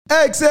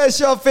Excess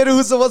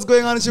Ferusa, what's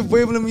going on? It's your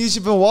boy Malum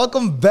Yusuf, and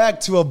welcome back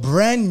to a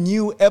brand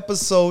new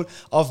episode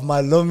of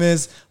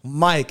Malume's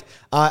Mic.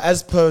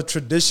 As per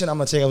tradition, I'm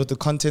gonna take over the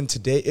content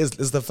today.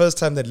 Is the first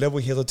time that Lebo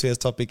hears what today's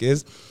topic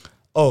is.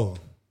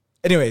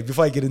 Anyway,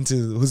 before I get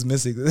into who's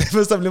missing, the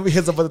first time Lebo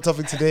hears about the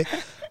topic today.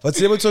 But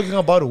today we're talking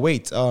about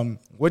weight.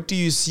 What do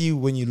you see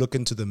when you look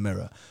into the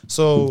mirror?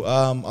 So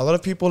a lot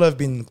of people have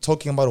been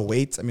talking about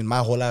weight. I mean, my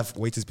whole life,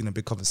 weight has been a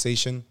big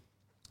conversation.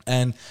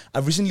 And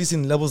I've recently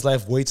seen Lebo's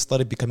life weight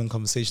started becoming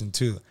conversation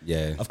too.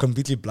 Yeah. I've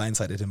completely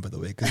blindsided him, by the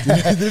way.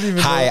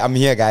 Hi, I'm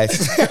here,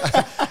 guys.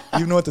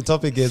 You know what the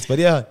topic is. But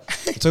yeah,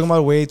 we're talking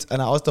about weight.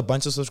 And I asked a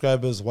bunch of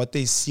subscribers what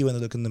they see when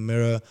they look in the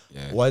mirror,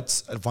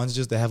 what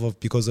advantages they have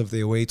because of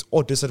their weight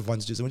or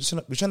disadvantages. And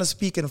we're trying to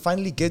speak and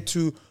finally get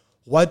to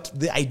what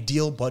the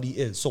ideal body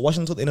is. So watch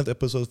until the end of the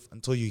episode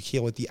until you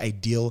hear what the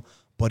ideal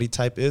body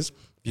type is.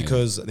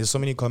 Because there's so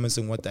many comments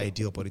on what the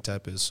ideal body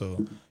type is.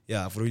 So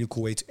yeah, a really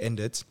cool way to end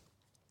it.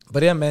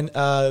 But yeah, man,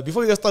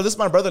 before we get started, this is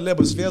my brother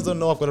Lebo. If you guys don't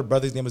know, I've got a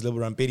brother. His name is Lebo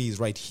Rampedi. He's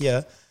right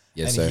here.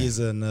 Yes, and sir. He's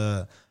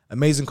an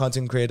amazing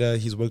content creator.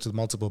 He's worked with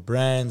multiple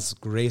brands,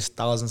 graced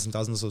thousands and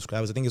thousands of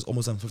subscribers. I think he's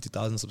almost on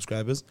 50,000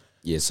 subscribers.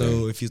 Yes, so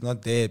sir. if he's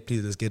not there,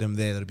 please let's get him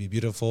there. That'll be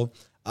beautiful.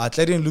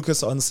 Claudia and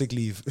Lucas are on sick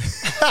leave.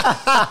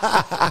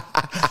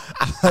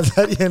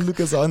 Claudia and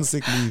Lucas are on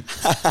sick leave.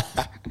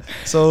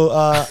 So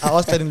I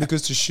asked Claudia and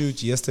Lucas to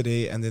shoot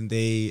yesterday, and then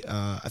they,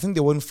 I think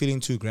they weren't feeling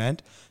too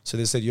grand. So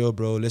they said, yo,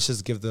 bro, let's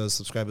just give the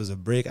subscribers a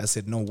break. I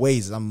said, no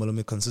ways. I'm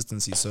Malumi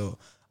consistency. So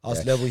I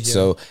was Level here.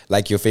 So,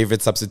 like your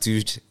favorite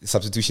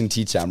substitution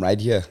teacher, I'm right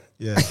here.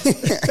 Yeah.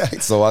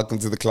 So welcome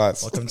to the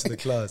class. Welcome to the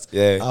class.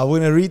 Yeah. We're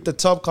going to read the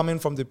top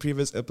comment from the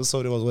previous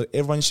episode. It was what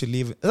everyone should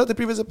leave. Is that the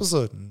previous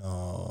episode?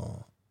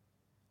 No.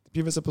 The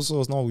previous episode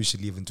was not what we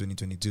should leave in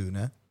 2022,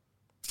 nah?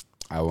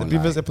 The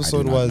previous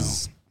episode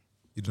was... Know.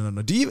 You do not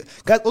know. Do you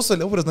guys? Also,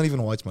 Lebo does not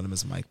even watch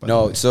Malume's Mic.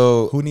 No,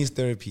 so who needs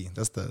therapy?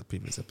 That's the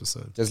previous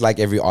episode. Just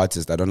like every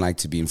artist, I don't like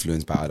to be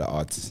influenced by other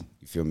artists.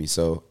 You feel me?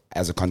 So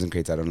as a content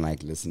creator, I don't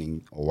like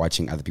listening or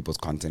watching other people's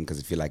content because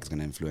I feel like it's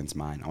gonna influence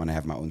mine. I want to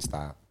have my own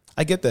style.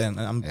 I get that, and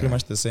I'm pretty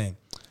much the same.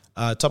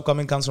 Top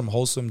comment comes from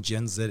Wholesome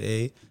Gen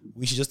ZA.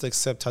 We should just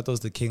accept Thato as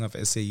the king of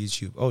SA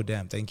YouTube. Oh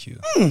damn, thank you.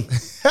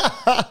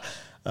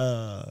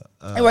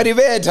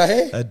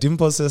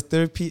 Dimple says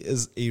therapy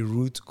is a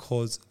root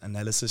cause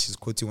analysis. She's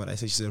quoting what I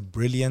said. She said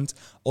brilliant.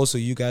 Also,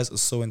 you guys are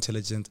so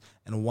intelligent,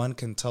 and one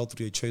can tell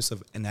through your choice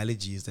of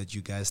analogies that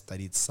you guys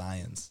studied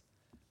science.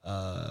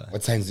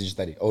 What science did you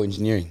study? Oh,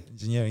 engineering.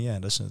 Engineering, yeah.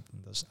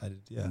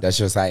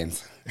 Industrial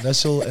science.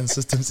 Industrial and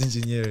systems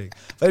engineering.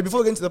 But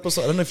before we get into the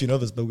episode, I don't know if you know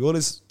this, but we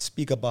always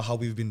speak about how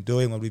we've been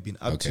doing, what we've been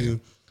up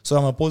to. So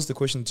I'm going to pose the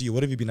question to you.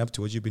 What have you been up to?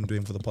 What have you been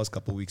doing for the past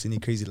couple of weeks? Any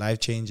crazy life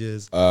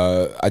changes?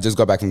 I just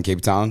got back from Cape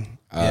Town.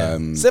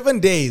 7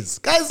 days.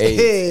 Guys,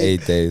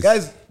 8 days.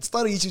 Guys,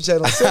 start a YouTube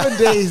channel. 7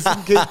 days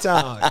in Cape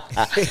Town.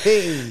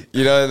 Hey.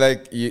 You know,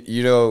 like,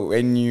 you know,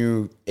 when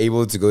you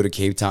able to go to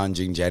Cape Town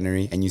during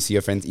January and you see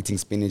your friends eating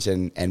spinach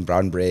and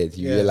brown bread,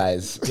 you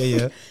realize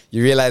you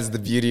realize the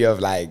beauty of,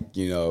 like,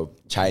 you know,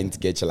 trying to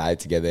get your life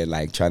together and,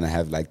 like, trying to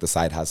have, like, the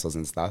side hustles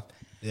and stuff.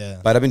 Yeah.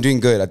 But I've been doing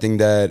good. I think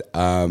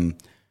that...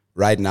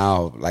 right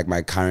now, like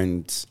my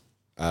current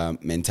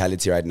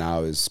mentality right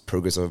now is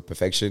progress over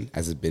perfection,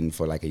 as it's been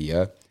for like a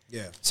year.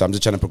 Yeah. So I'm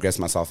just trying to progress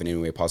myself in any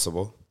way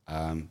possible.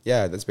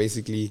 That's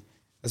basically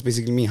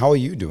me. How are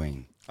you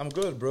doing? I'm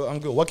good, bro. I'm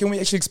good. What can we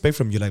actually expect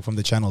from you, like from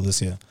the channel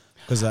this year?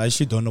 Because I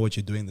actually don't know what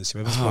you're doing this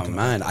year. Oh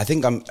man, I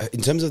think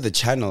in terms of the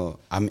channel,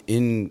 I'm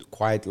in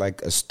quite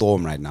like a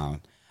storm right now.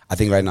 I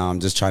think right now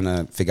I'm just trying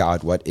to figure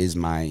out what is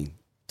my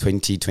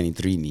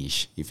 2023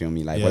 niche. You feel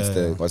me? Like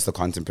what's the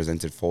content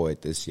presented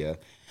forward this year?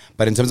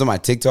 But in terms of my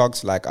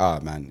TikToks, like,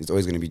 man, it's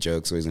always going to be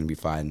jokes, always going to be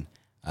fun.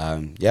 I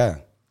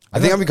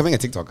think I'm becoming a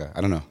TikToker.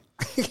 I don't know.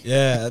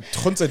 Yeah,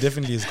 Khonsa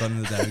definitely has gone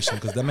in the direction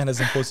because that man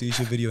hasn't posted a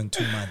YouTube video in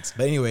 2 months.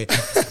 But anyway,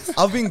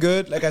 I've been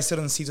good. Like I said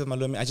on Seats with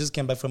Malumi, I just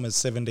came back from a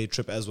 7-day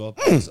trip as well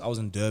because I was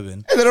in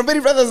Durban. Hey, the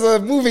Rompedi brothers are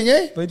moving,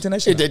 eh? But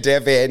international.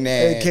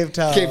 Cape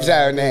Town. Cape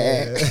Town,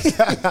 eh?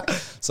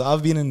 So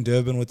I've been in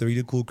Durban with a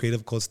really cool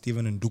creative called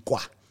Steven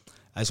Ndukwa.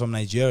 He's from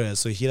Nigeria,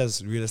 so he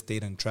does real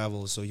estate and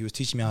travel. So he was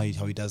teaching me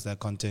how he does that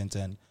content,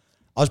 and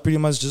I was pretty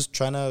much just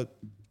trying to,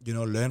 you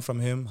know, learn from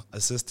him,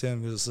 assist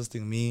him. He was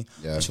assisting me.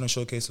 I was trying to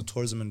showcase the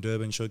tourism in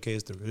Durban,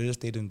 showcase the real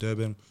estate in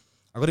Durban.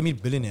 I got to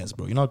meet billionaires,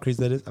 bro. You know how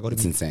crazy that is? I got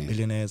to meet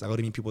billionaires. I got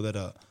to meet people that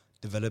are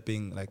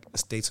developing like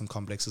estates and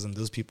complexes, and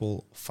those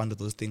people funded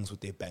those things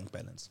with their bank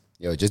balance.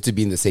 Yo, just to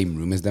be in the same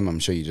room as them, I'm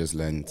sure you just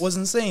learned. It was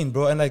insane,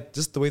 bro. And like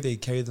just the way they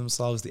carry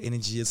themselves, the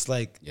energy. It's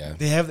like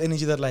they have the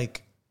energy that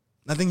like.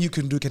 Nothing you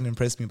can do can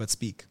impress me but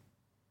speak.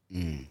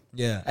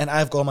 Yeah, and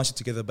I've got all my shit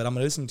together, but I'm going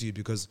to listen to you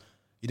because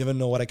you never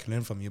know what I can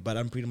learn from you, but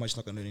I'm pretty much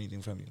not going to learn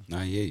anything from you.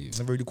 I hear you. It's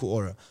a really cool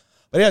aura.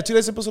 But yeah,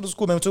 today's episode is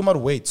cool, man. We're talking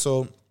about weight.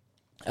 So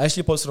I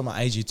actually posted on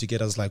my IG to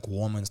get us like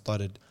warm and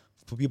started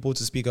for people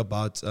to speak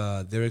about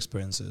their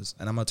experiences.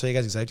 And I'm going to tell you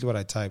guys exactly what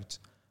I typed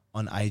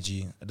on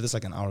IG. I did this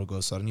like an hour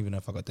ago, so I don't even know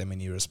if I got that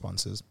many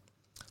responses.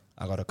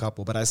 I got a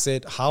couple. But I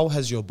said, how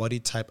has your body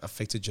type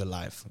affected your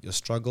life, your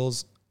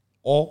struggles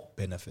or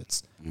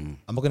benefits? I'm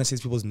not going to say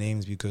people's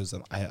names because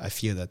I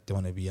fear that they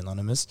want to be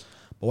anonymous.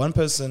 But one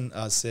person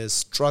says,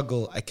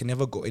 struggle, I can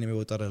never go anywhere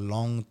without a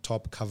long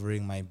top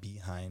covering my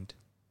behind.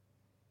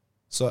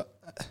 So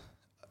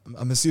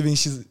I'm assuming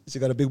she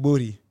got a big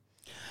booty.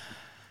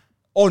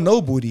 Or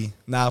no booty.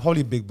 Nah,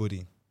 probably big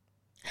booty.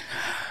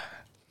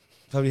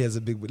 Probably has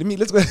a big booty.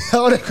 Let's go.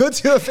 I want to go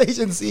to her page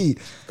and see.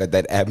 Got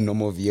that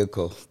abnormal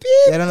vehicle. Beep.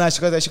 Yeah, no,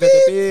 she got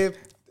the beep.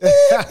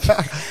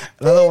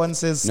 Another one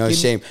says no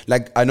shame.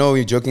 Like, I know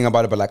we're joking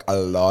about it, but like a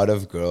lot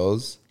of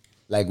girls,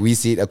 like we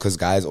see it because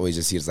guys always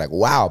just see it's like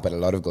wow, but a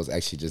lot of girls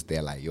actually just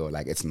they're like yo,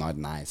 like it's not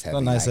nice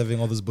having having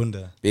all this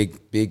bunda,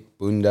 big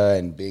bunda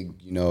and big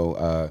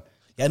yeah,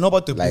 I know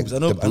about the like boobs. I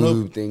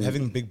know thing.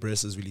 Having big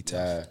breasts is really tough.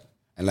 Yeah,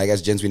 and like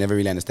as gents, we never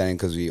really understand it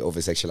because we over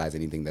sexualize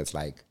anything that's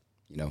like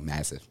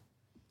massive.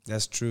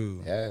 That's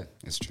true. Yeah,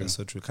 that's true. That's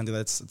so true. Can't do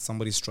that. It's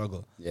somebody's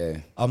struggle. Yeah.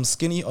 I'm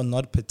skinny or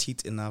not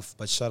petite enough,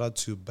 but shout out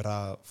to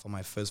Bra for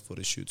my first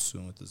photo shoot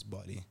soon with this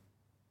body.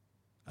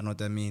 I know what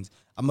that means.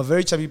 I'm a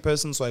very chubby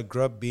person, so I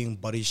grew up being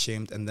body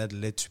shamed, and that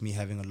led to me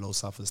having a low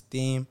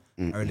self-esteem.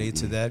 I relate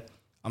to that.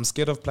 I'm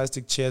scared of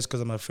plastic chairs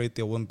because I'm afraid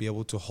they won't be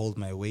able to hold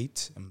my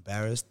weight.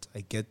 Embarrassed.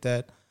 I get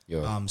that.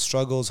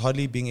 Struggles,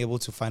 hardly being able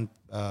to find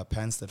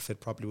pants that fit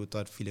properly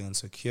without feeling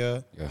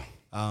insecure. Yeah.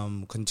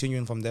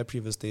 Continuing from that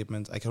previous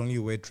statement, I can only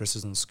wear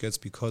dresses and skirts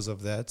because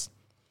of that.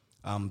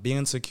 Being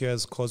insecure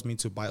has caused me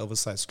to buy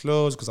oversized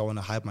clothes because I want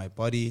to hide my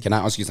body. Can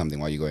I ask you something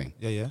while you're going?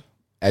 Yeah.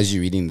 As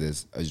you're reading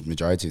this, a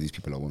majority of these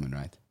people are women,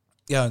 right?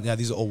 Yeah,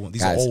 these are all women.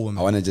 Guys, are all women.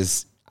 I want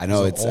to I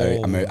know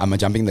I'm a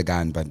jumping the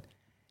gun, but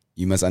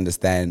you must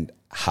understand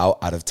how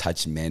out of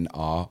touch men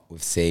are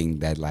with saying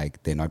that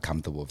like they're not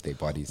comfortable with their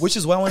bodies. Which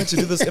is why I wanted to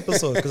do this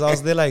episode because I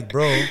was there like,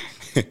 bro,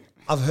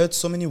 I've heard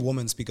so many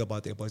women speak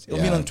about their bodies.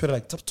 It'll be on Twitter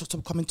like,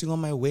 stop commenting on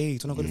my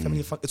weight. Don't go to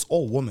family fuck. It's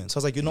all women. So I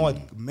was like, you know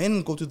what?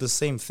 Men go through the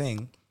same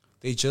thing.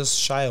 They just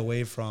shy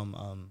away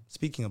from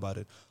speaking about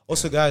it.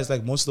 Also, guys,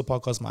 like most of the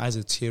podcasts, my eyes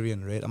are teary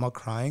and red. I'm not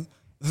crying.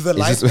 The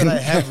lights that I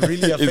have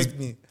really affect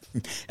me.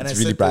 And I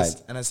really bright.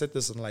 I said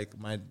this in like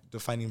my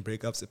defining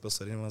breakups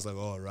episode. And everyone's like,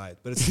 oh, right.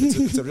 But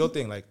it's a real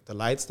thing. Like the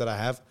lights that I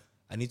have,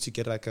 I need to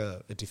get like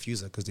a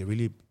diffuser because they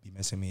really be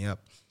messing me up.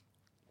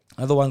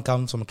 Another one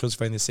comes from a close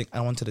friend. They're saying,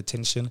 I wanted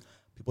attention.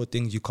 People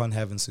think you can't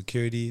have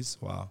insecurities.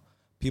 Wow.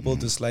 People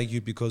dislike you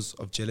because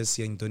of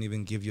jealousy and don't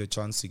even give you a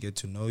chance to get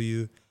to know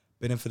you.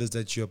 Benefit is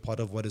that you're part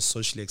of what is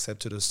socially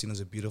accepted or seen as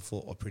a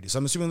beautiful or pretty. So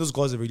I'm assuming this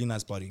girl has a really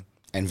nice body.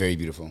 And very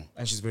beautiful.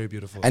 And she's very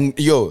beautiful. And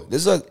yo,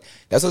 that's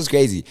what's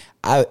crazy.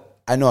 I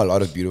know a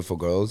lot of beautiful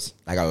girls.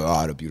 Like a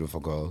lot of beautiful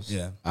girls.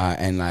 Yeah.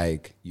 And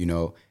like,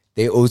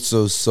 they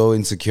also so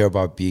insecure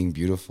about being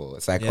beautiful.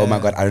 It's like, oh my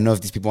God, I don't know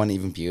if these people want to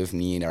even be with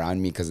me and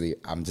around me because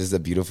I'm just a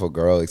beautiful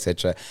girl,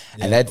 etc.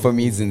 Yeah. And that for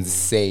me is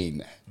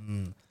insane.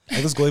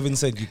 Like this girl even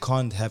said you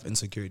can't have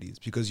insecurities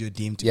because you're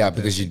deemed to be because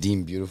perfect. You're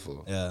deemed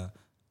beautiful. Yeah.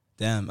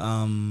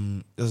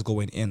 Damn. Let's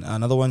go in.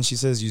 Another one, she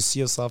says, you see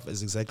yourself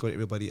as exactly what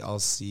everybody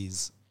else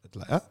sees.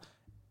 Like,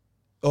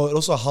 Oh, it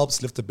also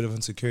helps lift a bit of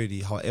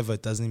insecurity. However,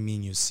 it doesn't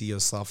mean you see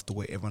yourself the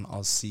way everyone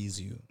else sees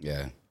you.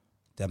 Yeah.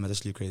 Damn, that's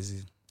actually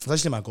crazy. It's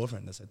actually my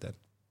girlfriend that said that.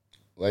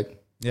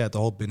 What? Yeah, the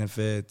whole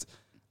benefit.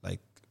 Like,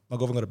 my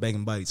girlfriend got a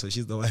banging body, so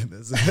she's the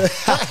one.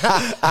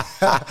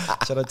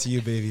 Shout out to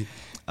you, baby.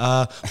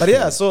 But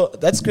yeah, so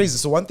that's crazy.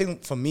 So one thing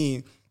for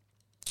me,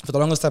 for the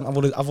longest time,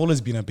 I've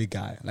always been a big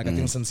guy. Like I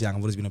think since young,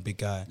 I've always been a big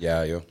guy.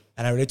 Yeah, yo.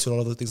 And I relate to a lot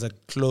of those things.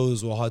 Like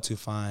clothes were hard to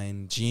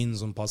find,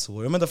 jeans impossible.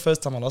 Remember the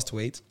first time I lost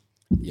weight?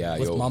 Yeah,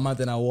 with mama.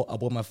 Then I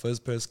bought my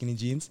first pair of skinny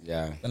jeans.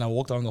 Yeah. And I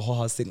walked around the whole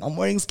house saying, "I'm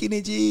wearing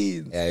skinny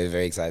jeans." Yeah, you're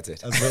very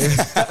excited.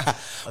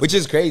 Which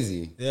is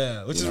crazy.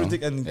 Yeah, which is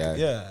ridiculous.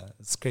 Yeah,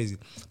 it's crazy.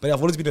 But I've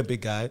always been a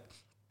big guy.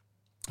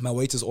 My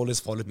weight has always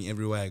followed me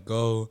everywhere I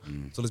go.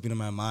 It's always been in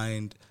my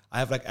mind. I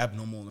have like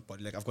abnormal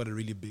body. Like I've got a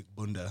really big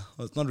bunda.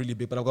 Well, it's not really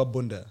big, but I've got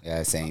bunda.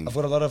 Yeah, same. I've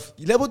got a lot of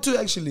level 2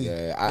 actually.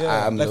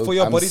 Yeah, I'm like for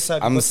your body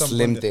type. I'm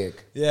slim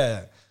thick.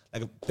 Yeah,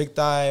 like big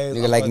thighs.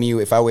 Nigga like me,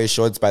 if I wear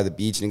shorts by the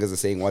beach, niggas are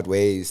saying what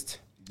waist.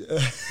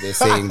 They're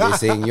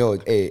saying, yo,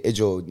 hey,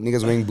 Ejo,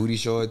 niggas wearing booty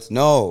shorts.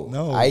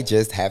 No, I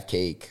just have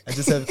cake.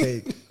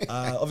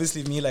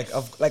 Obviously, me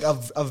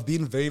I've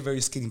been very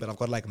very skinny, but I've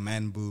got like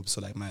man boobs.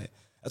 So like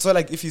that's why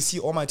like if you see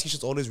all my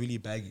t-shirts always really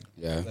baggy.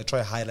 Yeah, I try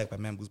to hide like my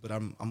man boobs, but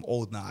I'm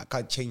old now. I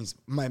can't change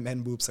my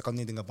man boobs. I can't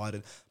do anything about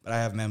it. But I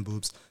have man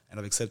boobs, and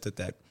I've accepted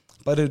that.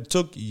 But it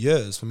took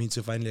years for me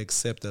to finally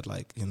accept that,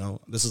 like,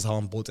 this is how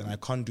I'm built, and I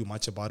can't do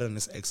much about it in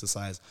this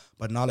exercise.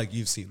 But now, like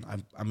you've seen,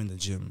 I'm in the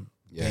gym.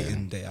 Day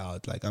in, day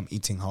out. Like, I'm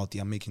eating healthy.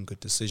 I'm making good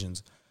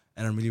decisions.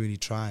 And I'm really, really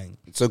trying.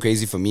 It's so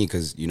crazy for me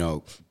because,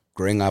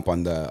 growing up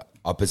on the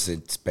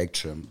opposite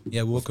spectrum.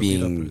 Yeah, we're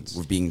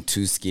with being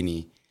too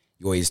skinny,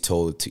 you're always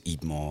told to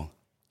eat more.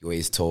 You're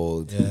always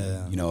told,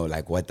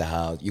 like, what the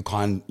hell? You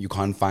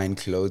can't find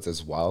clothes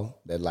as well.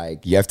 That,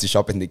 like, you have to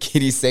shop in the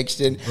kiddie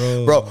section.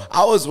 Bro,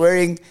 I was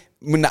wearing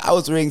when I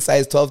was wearing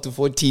size 12 to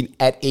 14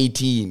 at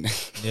 18.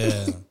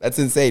 Yeah. That's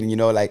insane. You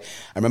know, like,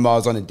 I remember I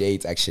was on a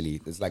date, actually.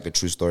 This is like a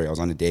true story. I was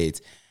on a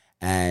date,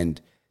 and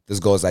this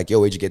girl's like, yo,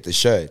 where'd you get the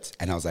shirt?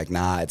 And I was like,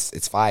 nah,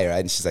 it's fire, right?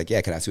 And she's like,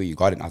 yeah, can I see where you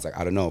got it? And I was like,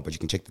 I don't know, but you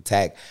can check the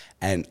tag.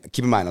 And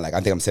keep in mind, I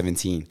think I'm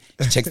 17.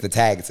 She checks the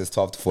tag, it says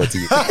 12 to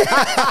 14.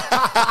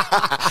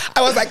 I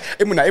was like,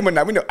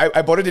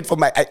 I bought it for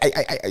my,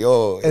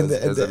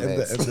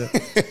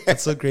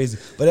 That's so crazy.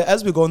 But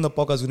as we go on the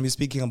podcast, we're going to be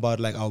speaking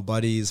about like our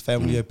bodies,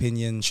 family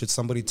opinion. Should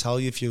somebody tell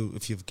you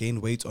if you've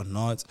gained weight or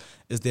not?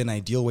 Is there an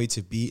ideal way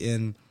to be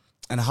in?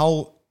 And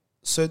how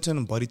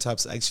certain body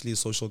types are actually a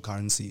social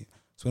currency.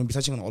 So we're going to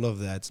be touching on all of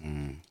that.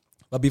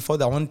 But before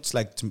that, I want to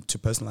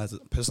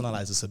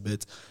personalize this a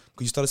bit.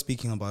 Because you started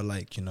speaking about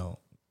like, you know,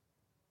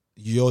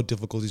 your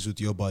difficulties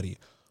with your body.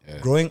 Yeah.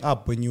 Growing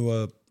up when you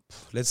were,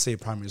 let's say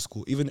primary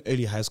school, even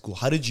early high school,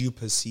 how did you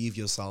perceive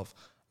yourself?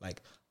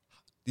 Like,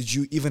 did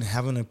you even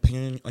have an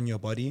opinion on your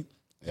body?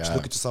 Did you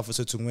look at yourself a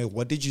certain way?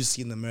 What did you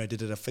see in the mirror?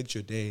 Did it affect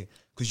your day?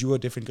 Because you were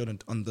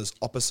different on this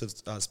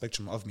opposite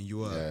spectrum of me. You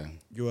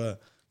were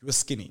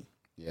skinny.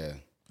 Yeah.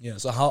 Yeah.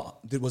 So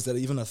was that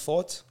even a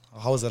thought?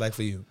 How was that like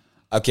for you?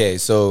 Okay,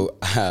 so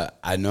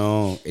I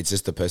know it's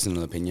just a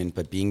personal opinion,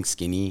 but being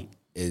skinny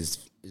is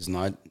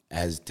not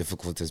as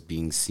difficult as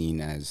being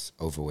seen as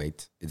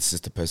overweight. It's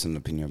just a personal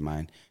opinion of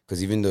mine.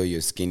 Because even though you're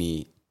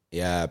skinny,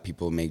 yeah,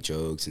 people make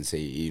jokes and say,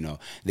 you know,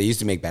 they used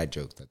to make bad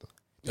jokes.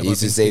 They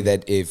used to say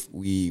that if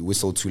we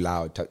whistle too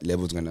loud,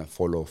 Lebo's going to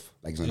fall off.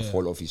 Like, he's going to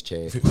fall off his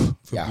chair.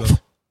 Yeah.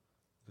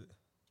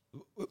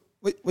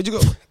 Where'd you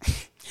go?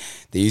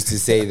 They used to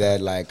say that,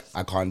 like,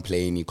 I can't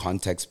play any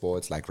contact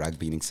sports, like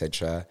rugby and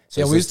etc.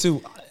 So yeah, we used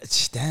to.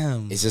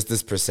 Damn. It's just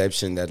this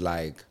perception that,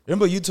 like...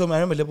 Remember you told me, I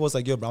remember Lebo was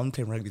like, yo, bro, I'm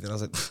playing rugby. Then I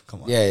was like,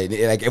 come on. Yeah,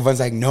 like, everyone's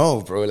like,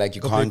 no, bro, like,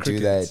 you can't do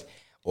that.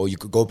 Or you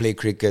could go play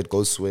cricket,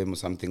 go swim or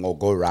something, or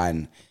go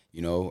run,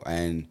 you know?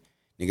 And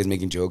niggas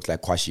making jokes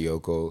like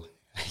kwashiyoko.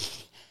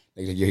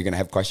 Like, you're going to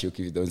have kwashiyoko if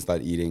you don't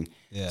start eating.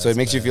 Yeah, so it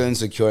makes you feel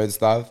insecure and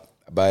stuff.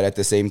 But at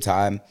the same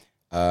time...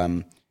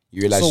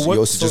 you realize you're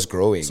also just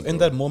growing. So in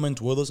that moment,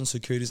 were those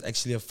insecurities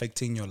actually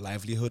affecting your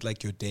livelihood,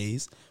 like your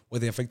days? Were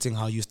they affecting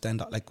how you stand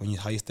out, like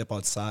how you step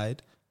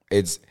outside?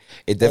 It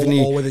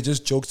definitely... Or were they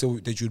just jokes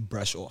that you'd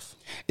brush off?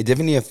 It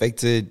definitely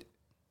affected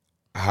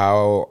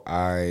how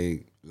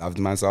I loved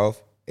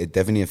myself. It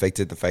definitely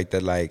affected the fact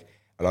that, like,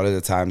 a lot of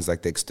the times,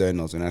 like, the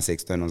externals, when I say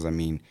externals, I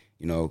mean,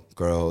 you know,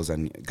 girls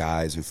and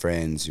guys and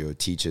friends, your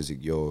teachers,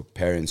 your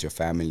parents, your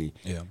family,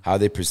 how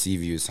they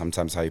perceive you,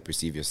 sometimes how you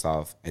perceive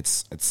yourself.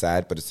 It's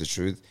sad, but it's the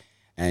truth.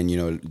 And, you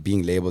know,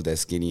 being labeled as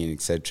skinny and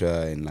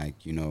etc. And,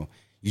 like, you know,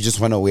 you just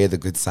want to wear the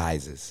good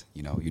sizes.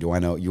 You know, you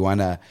want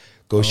to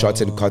go shots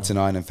and cotton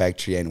on in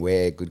factory and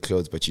wear good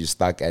clothes, but you're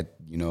stuck at,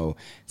 you know,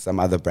 some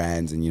other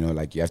brands, and, you know,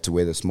 like, you have to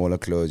wear the smaller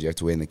clothes, you have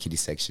to wear in the kiddie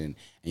section, and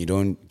you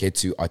don't get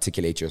to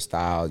articulate your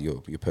style, your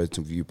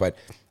personal view. But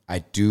I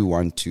do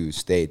want to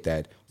state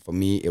that for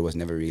me, it was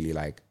never really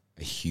like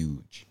a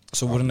huge.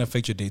 So it wouldn't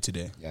affect your day to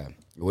day. Yeah,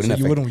 you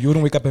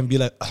wouldn't wake up and be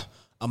like,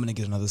 I'm gonna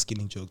get another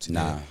skinny joke today.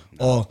 Nah.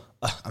 Or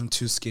I'm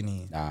too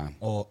skinny. Nah.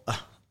 Or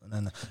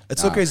nah.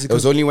 It's so crazy. It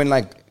was only when,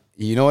 like,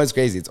 you know what's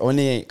crazy? It's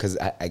only because,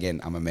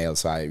 again, I'm a male,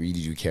 so I really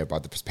do care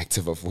about the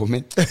perspective of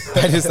women.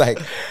 But it's like,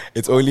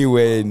 it's only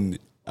when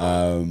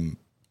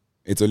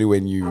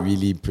you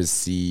really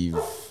perceive.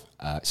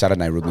 Shout out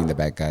Nairobi in the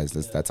back, guys.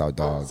 That's our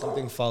dog.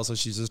 Something foul, so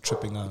she's just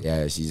tripping out.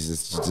 Yeah, she's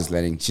just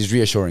she's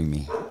reassuring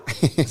me.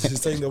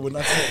 She's saying that we're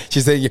not safe.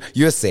 She's saying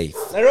you're safe.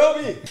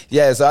 Nairobi!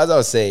 Yeah, so as I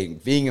was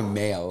saying, being a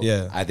male,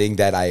 yeah, I think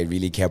that I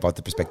really care about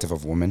the perspective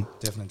of women.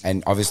 Definitely.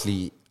 And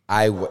obviously,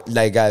 I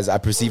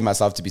perceive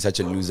myself to be such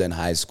a loser in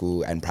high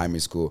school and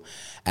primary school.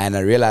 And I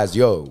realized,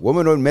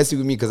 women don't mess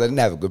with me because I didn't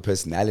have a good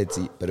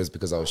personality, but it was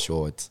because I was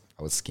short,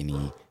 I was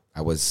skinny,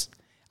 I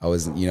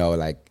wasn't, you know,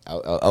 like,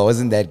 I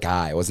wasn't that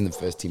guy. I wasn't the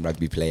first team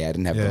rugby player. I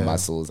didn't have the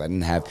muscles. I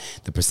didn't have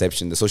the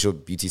perception, the social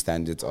beauty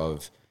standards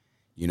of,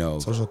 you know.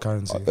 Social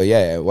currency. But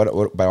I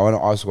want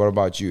to ask, what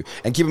about you?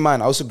 And keep in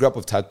mind, I also grew up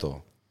with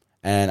Thato.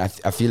 And I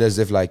feel as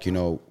if, like, you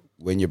know,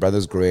 when your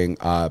brother's growing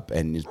up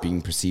and is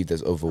being perceived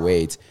as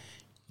overweight,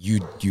 you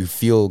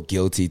feel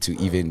guilty to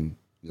even,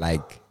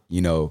 like,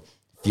 you know,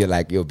 feel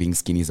like, being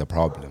skinny is a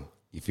problem.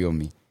 You feel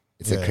me?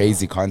 It's a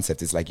crazy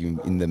concept. It's like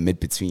you in the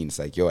mid-between. It's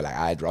like, like,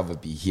 I'd rather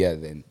be here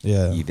than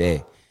be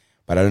there.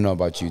 But I don't know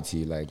about you,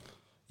 T. Like,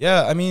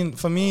 yeah, I mean,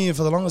 for me,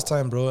 for the longest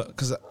time, bro,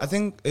 because I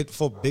think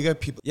for bigger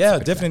people,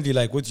 definitely,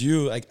 like, with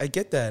you, I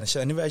get that.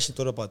 I never actually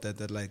thought about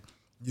that, like,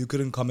 you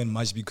couldn't comment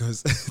much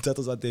because that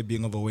was out there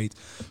being overweight.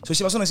 So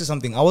she was going to say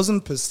something. I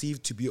wasn't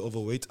perceived to be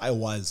overweight. I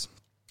was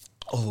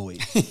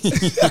overweight.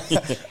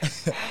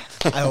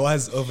 I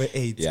was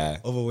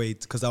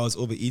overweight because I was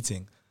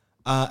overeating.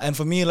 And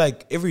for me,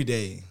 like, every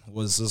day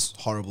was just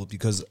horrible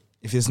because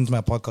if you listen to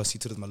my podcast,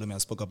 Thato and Lebo, I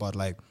spoke about,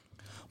 like,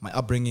 my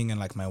upbringing and,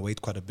 like, my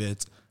weight quite a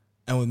bit.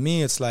 And with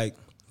me, it's like,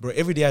 bro,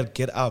 every day I'd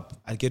get up,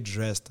 I'd get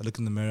dressed, I'd look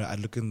in the mirror,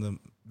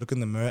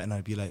 and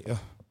I'd be like,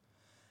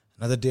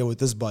 another day with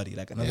this body,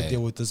 like another day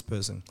with this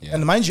person. Yeah.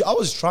 And mind you, I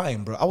was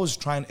trying, bro. I was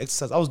trying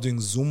exercise. I was doing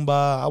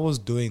Zumba. I was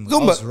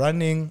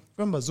running.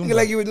 Remember Zumba?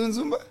 Like you were doing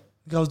Zumba?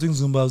 I was doing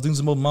Zumba. I was doing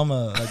Zumba with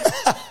mama. Like,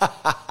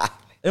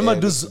 I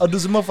do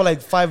Zumba for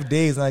like 5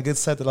 days and I get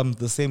set that I'm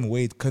the same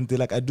weight.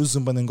 Like I do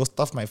Zumba and then go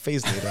stuff my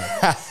face later.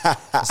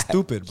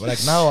 Stupid. But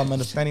like now I'm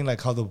understanding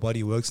like how the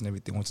body works and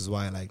everything, which is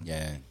why like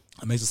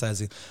I'm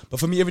exercising. But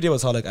for me, every day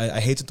was hard. Like I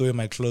hated the way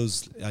my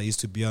clothes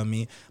used to be on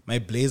me. My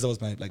blazer was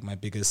my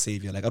biggest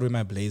savior. Like I'd wear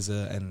my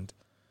blazer and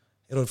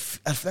I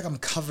feel like I'm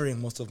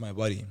covering most of my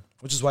body.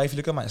 Which is why if you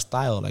look at my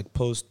style, like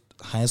post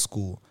high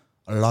school,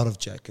 a lot of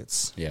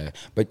jackets. Yeah,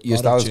 but your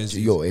style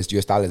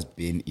has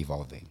been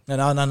evolving.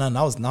 Now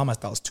my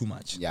style is too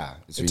much. Yeah,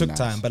 it took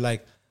time. But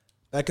like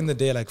back in the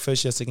day, like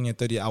first year, second year,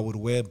 third year, I would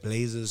wear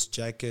blazers,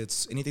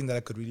 jackets, anything that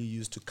I could really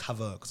use to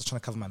cover. Because I was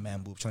trying to cover my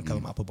man boob, trying to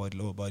cover my upper body,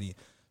 lower body.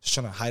 Just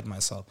trying to hide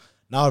myself.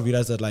 Now I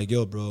realize that like,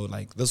 yo, bro,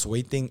 like this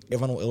weight thing,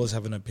 everyone will always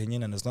have an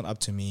opinion, and it's not up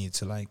to me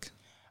to like.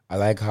 I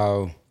like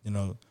how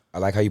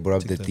you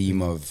brought up the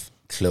theme of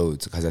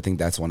clothes, because I think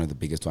that's one of the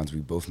biggest ones. We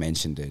both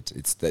mentioned it.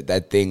 It's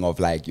that thing of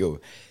like, yo,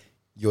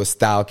 your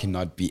style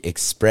cannot be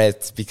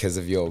expressed because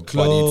of your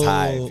body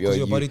type.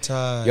 Your body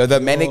type. The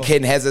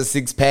mannequin has a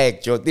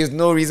 6-pack. There's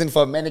no reason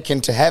for a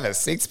mannequin to have a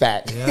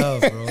 6-pack. Yeah,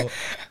 bro.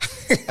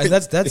 And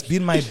that's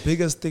been my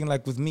biggest thing.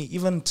 Like with me,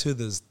 even to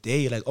this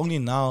day, like only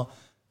now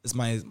is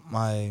my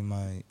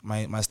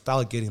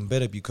style getting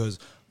better because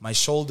my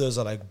shoulders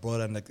are like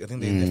broad and like I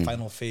think they're in the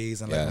final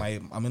phase and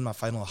like I'm in my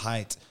final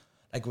height.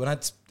 Like when I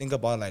think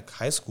about like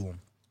high school,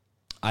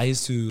 I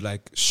used to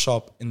like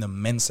shop in the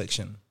men's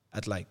section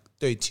at like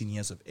 13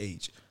 years of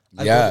age.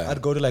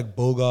 I'd go to like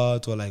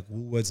Bogart or like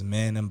Woolworths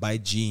Men and buy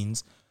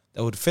jeans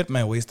that would fit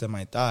my waist and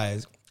my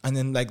thighs. And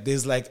then like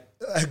there's like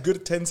a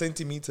good 10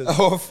 centimeters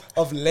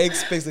of leg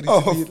space that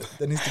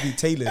needs to be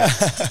tailored.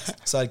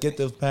 So I'd get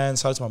those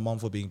pants. Shout out to my mom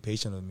for being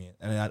patient with me.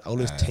 And I'd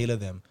always tailor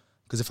them.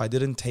 Because if I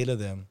didn't tailor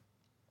them,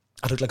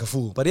 I'd look like a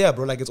fool. But yeah,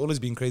 bro, like it's always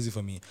been crazy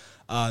for me.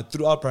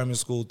 Throughout primary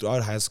school,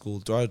 throughout high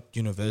school, throughout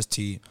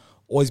university,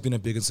 always been a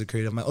big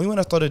insecurity of mine. Only when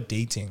I started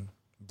dating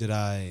did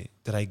I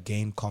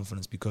gain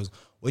confidence, because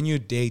when you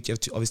date, you have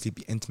to obviously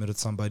be intimate with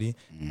somebody,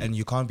 and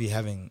you can't be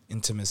having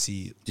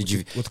intimacy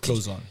with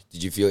clothes on.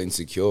 Did you feel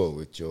insecure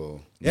with your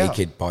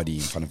naked body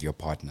in front of your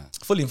partner?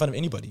 Fully in front of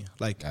anybody.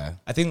 Like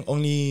I think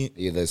only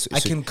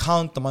I can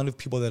count the amount of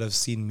people that have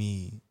seen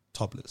me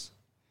topless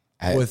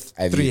with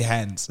three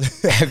hands.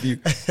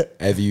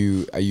 Are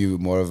you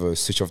more of a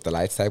switch off the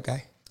lights type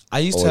guy? I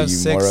used to have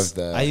sex.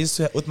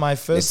 With my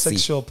first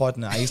sexual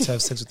partner, I used to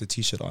have sex with the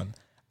t-shirt on.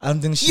 I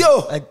don't think she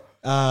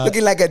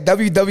looking like a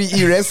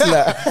WWE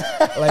wrestler.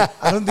 Like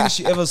I don't think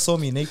she ever saw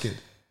me naked.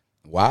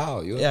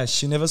 Wow. Yeah,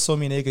 she never saw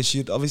me naked.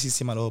 She'd obviously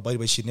see my lower body,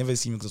 but she'd never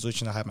see me because I was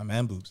trying to hide my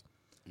man boobs.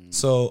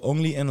 So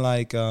only in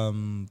like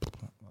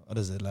what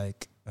is it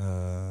like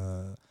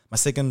my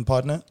second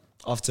partner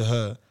after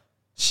her,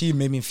 she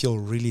made me feel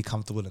really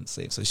comfortable and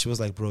safe. So she was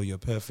like, bro, you're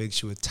perfect.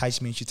 She would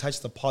touch me. She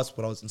touched the parts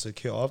what I was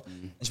insecure of.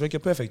 And she's like,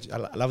 you're perfect. I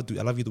love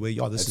you the way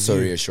you are. This is so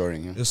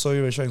reassuring. Yeah? It's so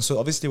reassuring. So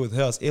obviously with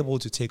her, I was able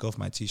to take off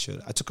my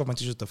t-shirt. I took off my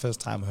t-shirt the first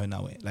time her and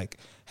I like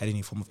had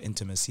any form of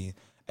intimacy.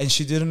 And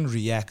she didn't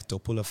react or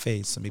pull a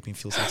face or make me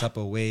feel some type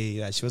of way.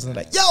 Like she wasn't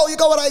like, yo, you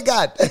got what I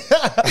got.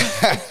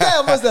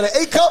 Damn, was that an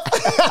A cup?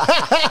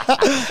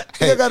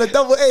 You got a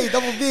double A,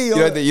 double B. You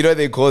know what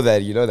they call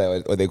that? You know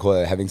that what they call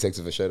it, having sex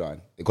with a shirt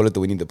on? They call it the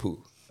Winnie the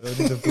Pooh.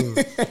 Winnie the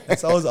Pooh.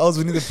 So I was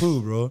Winnie the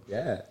Pooh, bro.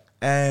 Yeah.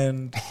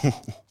 And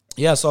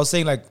yeah, so I was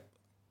saying like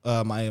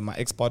my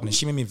ex-partner,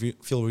 she made me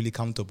feel really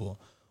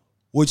comfortable,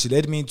 which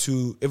led me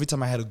to every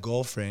time I had a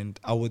girlfriend,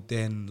 I would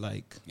then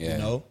like,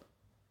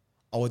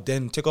 I would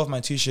then take off my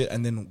t-shirt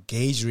and then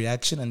gauge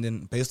reaction, and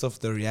then based off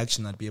the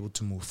reaction, I'd be able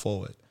to move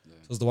forward. Yeah.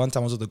 So it was the one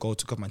time I was with the girl,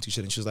 took off my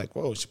t-shirt, and she was like,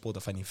 whoa, she pulled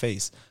a funny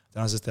face. Then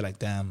I was just there like,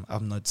 damn,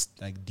 I'm not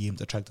like deemed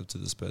attractive to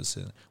this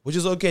person, which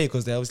is okay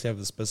because they obviously have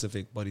a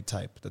specific body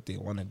type that they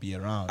want to be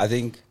around. I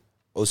think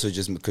also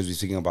just because we're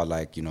speaking about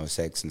like,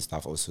 sex and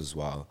stuff also as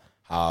well,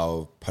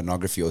 how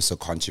pornography also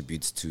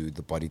contributes to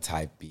the body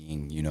type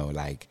being,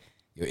 like,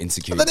 your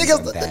insecurities.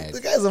 The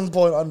guy's on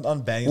point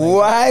on banging.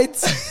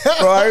 What?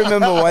 Bro, I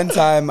remember one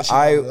time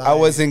I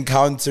was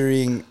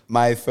encountering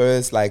my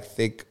first like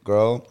thick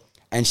girl,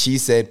 and she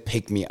said,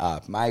 pick me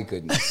up. My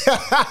goodness.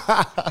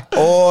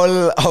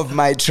 All of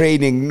my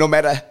training, no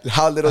matter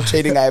how little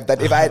training I have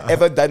done, if I had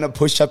ever done a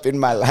push-up in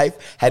my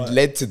life, had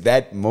led to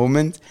that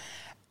moment.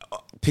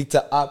 Picked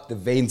her up, the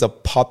veins are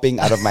popping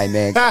out of my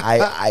neck.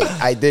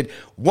 I did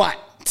 1,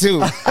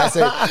 2. I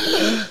said...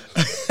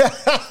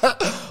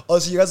 Oh,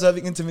 so you guys are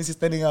having intimacy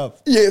standing up?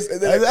 Yes. And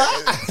then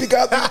pick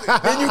up.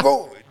 Then you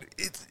go,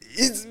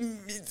 it's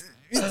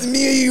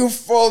me, you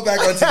fall back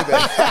onto the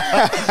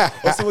bed.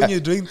 Also, when you're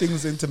doing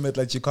things intimate,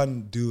 like you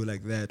can't do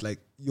like that. Like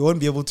you won't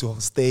be able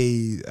to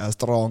stay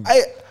strong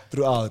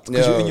throughout.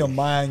 Because you're in your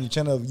mind, you're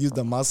trying to use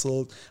the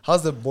muscle.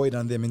 How's the boy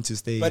down there meant to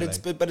stay? But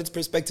it's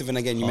perspective. And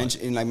again, you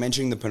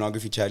mentioning the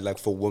pornography chat, like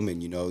for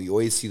women, you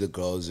always see the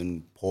girls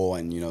in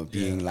porn,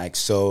 being like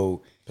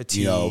so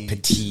petite,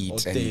 petite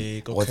or and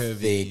thick or or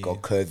curvy, thick or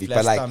curvy. flat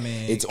But like,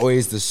 stomach. it's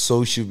always the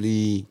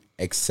sociably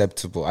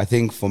acceptable. I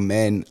think for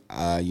men,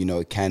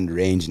 it can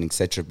range and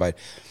etc. But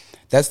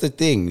that's the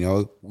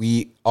thing,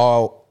 we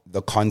are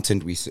the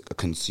content we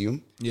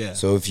consume. Yeah.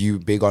 So if you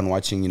big on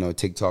watching,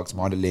 TikToks,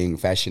 modeling,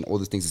 fashion, all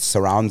those things, it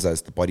surrounds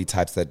us, the body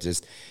types that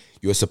just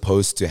you're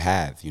supposed to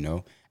have,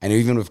 And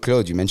even with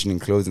clothes, you mentioning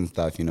clothes and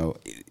stuff,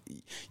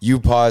 you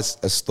pass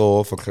a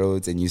store for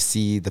clothes and you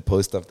see the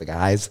post of the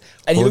guys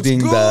And he looks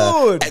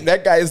good. and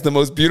that guy is the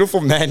most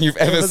beautiful man you've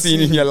ever seen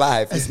in your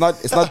life. It's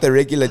not the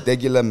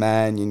regular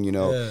man,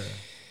 Yeah.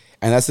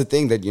 And that's the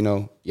thing that,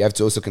 you have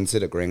to also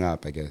consider growing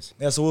up, I guess.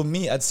 Yeah, so with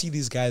me, I'd see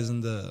these guys in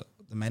the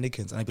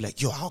mannequins and I'd be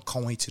like, yo, I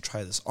can't wait to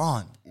try this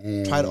on.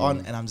 Try it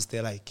on, and I'm just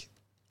there like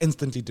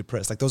instantly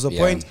depressed. Like there was a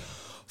point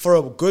for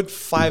a good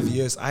 5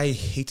 years, I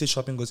hated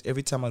shopping because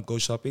every time I'd go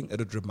shopping, it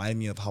would remind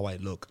me of how I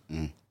look.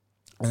 And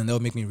that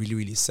would make me really,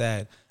 really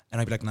sad. And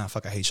I'd be like, nah,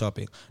 fuck, I hate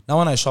shopping. Now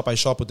when I shop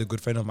with a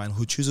good friend of mine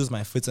who chooses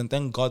my fits. And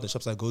thank God the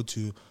shops I go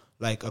to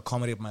like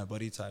accommodate my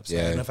body type. So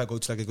even if I go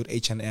to like a good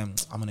H&M,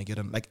 I'm going to get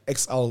them. Like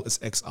XL is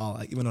XL.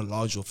 Like even a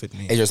large will fit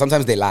me. Hey,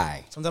 sometimes they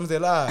lie. Sometimes they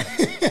lie.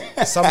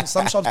 some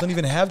shops don't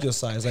even have your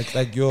size.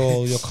 Like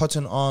your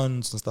Cotton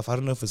Ons and stuff. I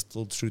don't know if it's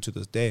still true to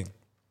this day.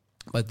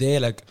 But they're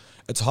like,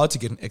 it's hard to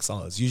get an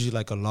XL. It's usually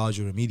like a large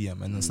or a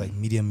medium. And it's like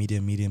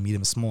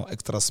medium, small,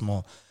 extra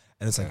small.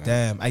 And it's like,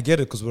 damn, I get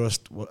it because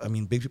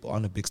big people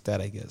aren't a big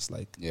stat, I guess.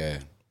 Like,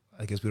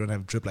 I guess we don't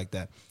have drip like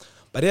that.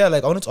 But yeah,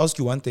 like, I wanted to ask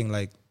you one thing,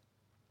 like,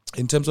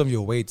 in terms of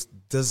your weight,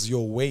 did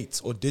your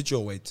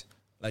weight,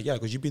 like, yeah,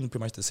 because you've been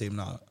pretty much the same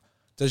now.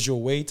 Does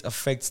your weight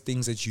affect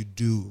things that you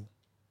do?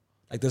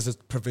 Like, does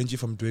it prevent you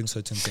from doing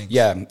certain things?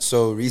 Yeah,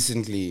 so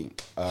recently,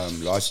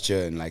 last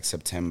year in like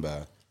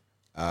September,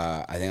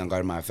 I think I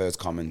got my first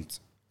comment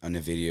on a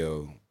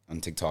video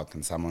on TikTok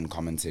and someone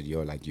commented,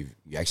 yo, like, you're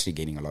actually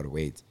gaining a lot of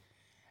weight.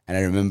 And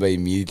I remember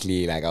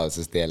immediately, like, I was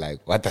just there,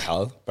 like, what the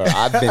hell? Bro,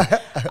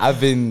 I've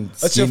been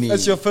skinny.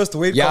 That's your first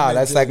weight comment? Yeah,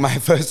 that's like my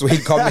first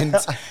weight comment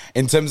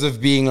in terms of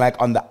being,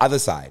 like, on the other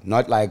side,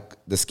 not, like,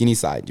 the skinny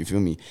side, you feel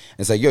me? And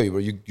it's like, yo, bro,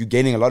 you're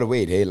gaining a lot of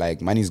weight, hey?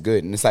 Like, money's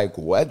good. And it's like,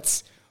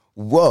 what?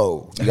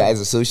 Whoa, you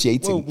guys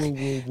associating?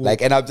 Whoa.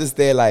 Like, and I'm just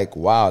there, like,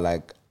 wow.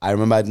 Like, I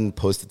remember I didn't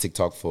post a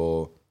TikTok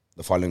for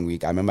the following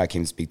week. I remember I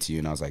came to speak to you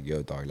and I was like,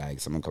 yo, dog,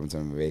 like, someone come to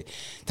my way.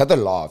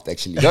 Thato laughed,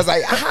 actually. I was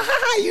like,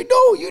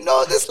 you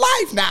know this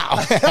life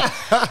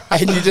now.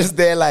 And you're just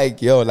there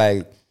like, yo,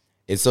 like,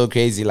 it's so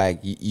crazy. Like,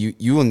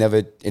 you will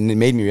never, and it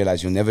made me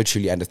realize you'll never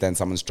truly understand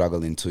someone's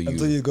struggle until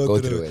you go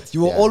through it.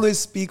 You will always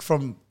speak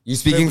from You're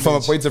speaking privilege. from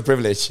a point of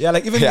privilege. Yeah,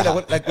 like even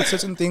like with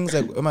certain things,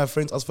 like when my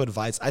friends ask for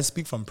advice, I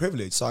speak from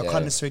privilege, so I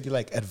can't necessarily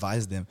like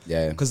advise them.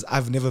 Yeah, because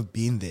I've never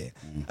been there.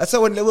 That's why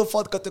when Level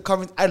 4 got the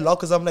comment, I laugh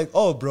because I'm like,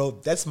 oh, bro,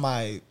 that's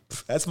my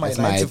 9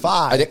 to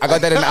 5. I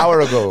got that an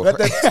hour ago.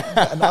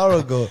 An hour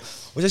ago,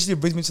 which actually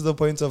brings me to the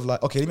point of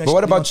like, okay, let me. But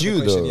what about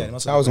you though? Yeah,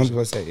 I was going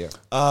to say,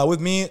 yeah.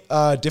 With me,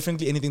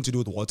 definitely anything to do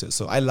with water.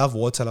 So I love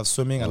water, I love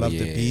swimming, I love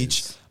the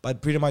beach. But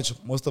pretty much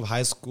most of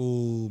high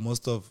school,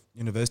 most of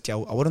university, I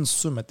wouldn't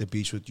swim at the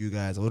beach with you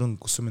guys. I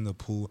wouldn't swim in the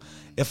pool.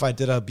 If I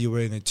did, I'd be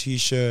wearing a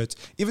t-shirt.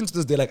 Even to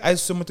this day, like I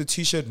swim with a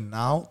t-shirt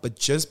now, but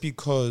just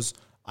because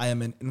I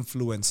am an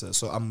influencer.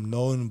 So I'm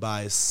known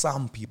by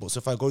some people. So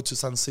if I go to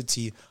Sun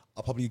City,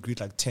 I'll probably greet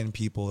like 10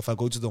 people. If I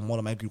go to the mall,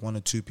 I might greet 1 or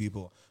 2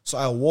 people. So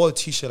I wore a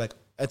t-shirt like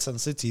at Sun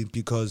City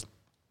because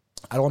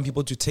I don't want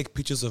people to take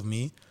pictures of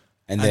me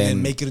and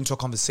then make it into a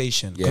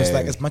conversation. Because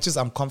like as much as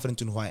I'm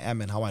confident in who I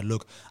am and how I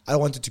look, I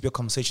don't want it to be a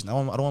conversation. I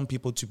don't want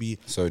people to be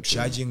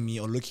judging me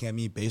or looking at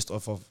me based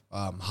off of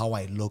how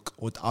I look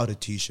without a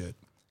t-shirt.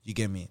 You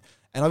get me?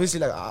 And obviously,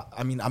 like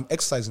I'm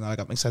exercising now. Like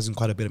I'm exercising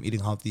quite a bit. I'm eating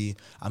healthy.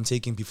 I'm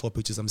taking before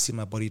pictures. I'm seeing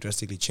my body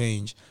drastically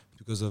change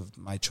because of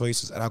my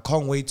choices. And I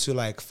can't wait to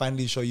like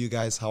finally show you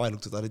guys how I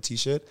looked without a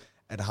t-shirt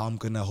and how I'm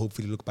gonna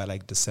hopefully look by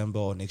like December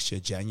or next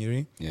year,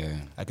 January. Yeah.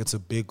 Like it's a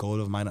big goal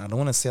of mine. I don't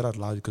want to say it out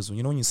loud because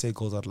when you say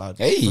goals out loud,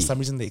 for some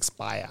reason they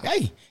expire.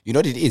 Hey, you know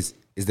what it is?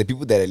 It's the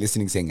people that are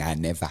listening saying,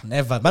 never.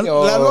 Never. But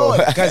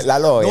guys,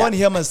 no one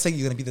here must say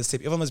you're going to be the same.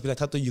 Everyone must be like,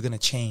 Thato, you're going to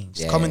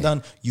change. Comment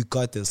down, you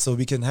got this. So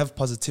we can have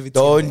positivity.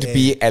 Don't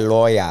be a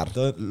lawyer.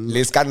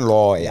 Let's get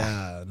lawyer.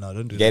 Yeah, no,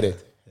 don't do Get that.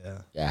 it?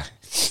 Yeah.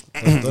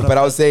 But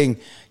I was saying,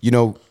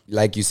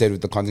 like you said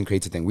with the content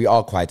creator thing, we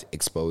are quite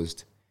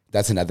exposed.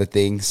 That's another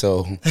thing.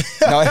 So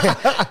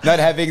not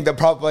having the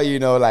proper,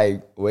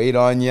 like weight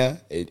on you,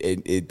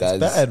 it does.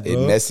 Bad,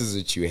 it messes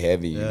with you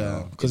heavy.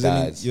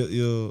 Because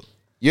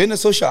you're in a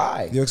social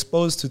eye. You're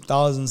exposed to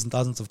thousands and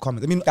thousands of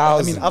comments.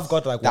 I've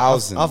got like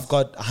thousands. I've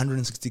got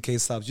 160k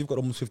subs. You've got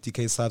almost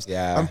 50k subs.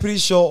 Yeah. I'm pretty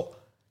sure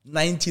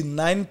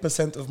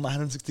 99% of my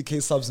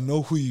 160k subs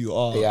know who you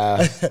are.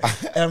 Yeah.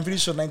 And I'm pretty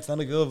sure 99%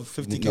 of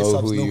 50k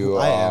subs know who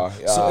I am.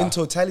 Yeah. So in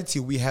totality,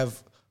 we're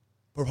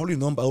probably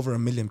known by over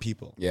 1 million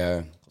people.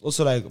 Yeah.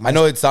 Also, like I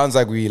know it sounds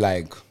like we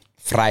like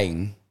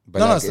frying.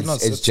 But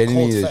it's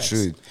genuinely the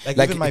truth.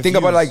 Like think views.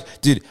 About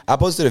like, dude, I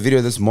posted a video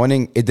this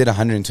morning. It did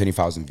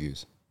 120,000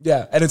 views.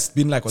 Yeah, and it's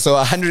been like what, so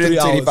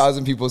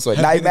 120,000 people saw it.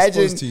 Now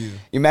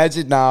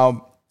imagine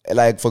now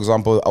like, for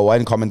example,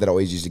 one comment that I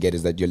always used to get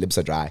is that your lips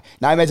are dry.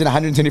 Now imagine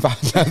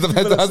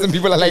 125,000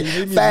 people are like,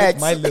 facts.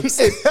 My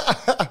lips.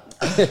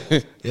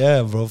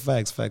 Yeah, bro.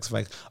 Facts.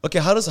 Okay,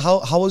 how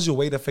was your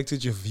weight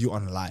affected your view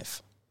on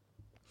life?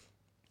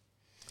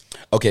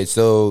 Okay,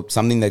 so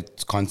something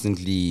that's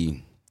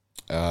constantly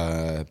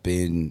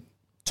been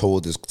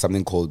told is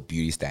something called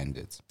beauty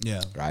standards.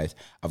 Yeah. Right?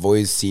 I've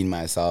always seen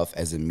myself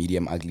as a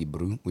medium ugly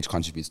brew, which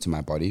contributes to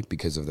my body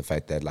because of the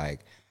fact that,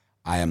 like,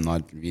 I am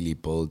not really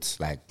built,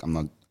 like, I'm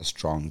not a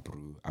strong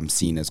brew. I'm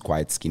seen as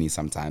quite skinny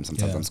sometimes.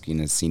 Sometimes I'm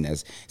seen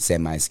as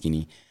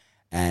semi-skinny.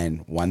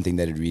 And one thing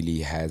that it really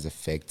has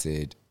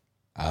affected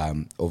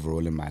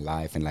overall in my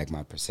life and, like,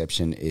 my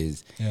perception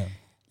is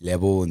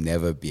Lebo will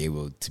never be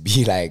able to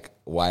be, like,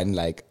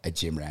 a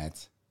gym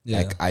rat. Yeah.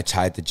 Like, I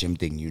tried the gym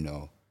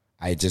thing,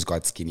 I just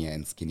got skinnier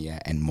and skinnier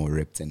and more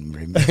ripped and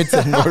ripped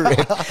and more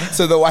ripped.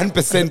 So the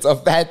 1%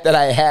 of that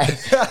I had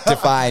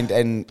defined,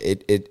 and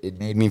it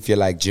made me feel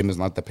like gym is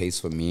not the place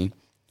for me,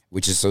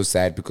 which is so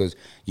sad because,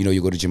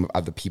 you go to gym with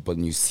other people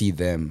and you see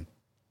them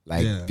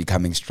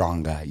becoming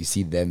stronger. You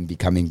see them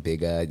becoming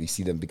bigger. You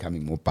see them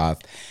becoming more buff.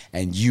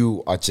 And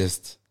you are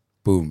just,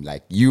 boom.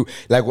 Guys,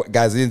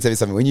 I didn't tell you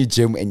something. When you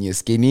gym and you're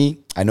skinny,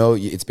 I know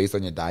it's based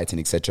on your diet and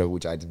etc.,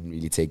 which I didn't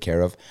really take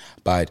care of.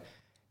 But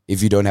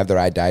if you don't have the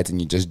right diet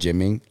and you're just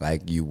gymming,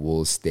 like, you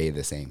will stay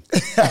the same.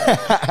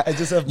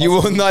 You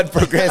will not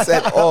progress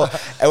at all.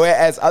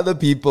 Whereas other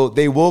people,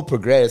 they will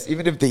progress,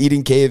 even if they're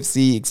eating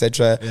KFC,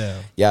 etc.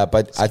 Yeah,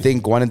 but I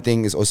think one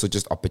thing is also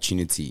just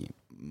opportunity.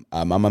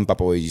 Mama and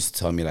Papa always used to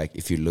tell me, like,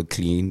 if you look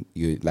clean,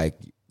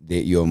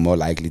 you're more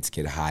likely to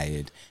get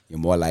hired. You're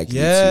more likely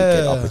to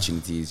get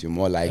opportunities. You're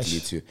more likely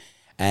to,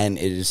 and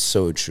it is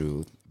so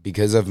true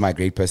because of my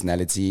great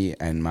personality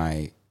and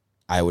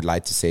I would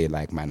like to say,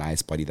 like, my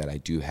nice body that I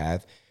do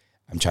have.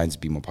 I'm trying to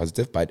be more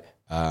positive, but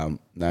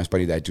nice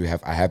body that I do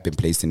have, I have been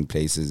placed in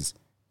places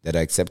that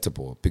are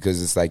acceptable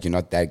because it's like you're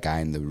not that guy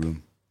in the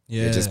room.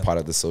 Yeah. You're just part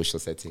of the social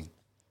setting.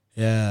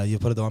 Yeah, you're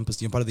part of the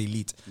 1%. You're part of the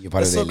elite.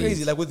 That's so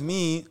crazy. Like, with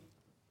me,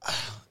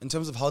 in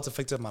terms of how it's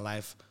affected my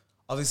life,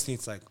 obviously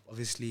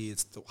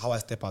it's how I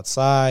step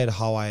outside,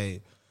 whenever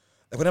I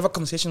have a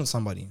conversation with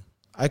somebody,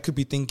 I could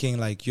be thinking,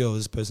 like, yo,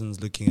 this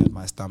person's looking at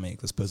my stomach,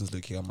 this person's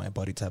looking at my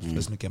body type, this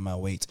person's looking at my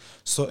weight.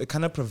 So it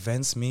kind of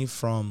prevents me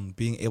from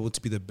being able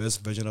to be the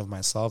best version of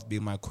myself,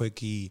 being my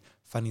quirky,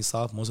 funny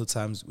self. Most of the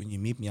times when you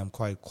meet me, I'm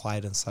quite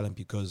quiet and silent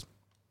because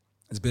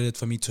it's better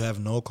for me to have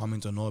no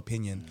comment or no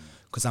opinion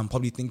because I'm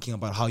probably thinking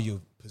about how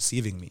you're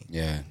perceiving me.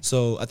 Yeah.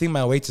 So I think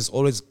my weight has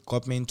always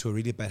got me into a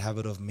really bad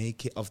habit of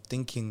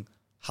thinking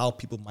how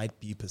people might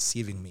be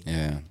perceiving me.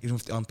 Yeah. Even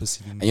if they aren't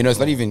perceiving me. And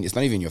it's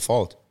not even your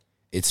fault.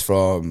 It's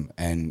from,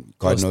 and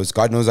God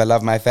knows I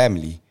love my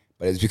family,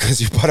 but it's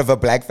because you're part of a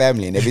black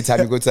family. And every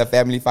time you go to a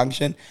family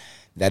function,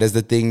 that is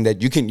the thing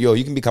that you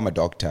can become a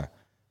doctor.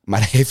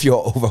 But if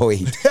you're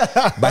overweight,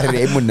 but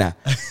you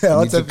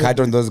need to cut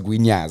on those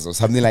guinyas or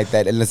something like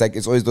that. And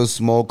it's always those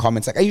small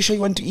comments like, are you sure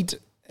you want to eat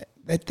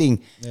that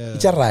thing? Yeah.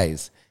 Eat a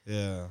rice.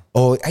 Yeah.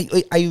 Or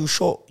are you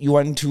sure you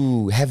want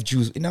to have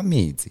juice in a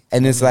meat?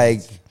 And it's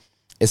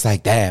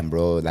like, damn,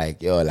 bro,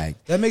 like, yo,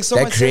 like, that makes so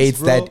much sense, creates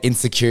bro. that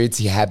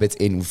insecurity habit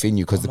within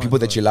you because the people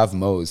that you love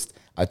most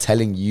are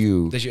telling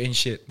you that you ain't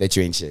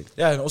shit.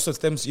 Yeah, and also it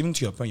stems even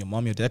to your parent, your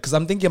mom, your dad. Because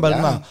I'm thinking about it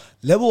now.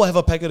 Lebo will have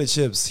a packet of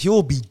chips. He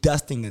will be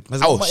dusting it.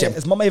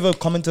 Has mama ever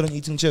commented on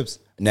eating chips?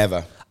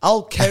 Never.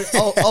 I'll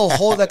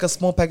hold like a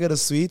small packet of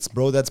sweets,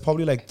 bro. That's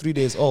probably like 3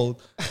 days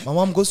old. My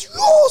mom goes,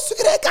 yo,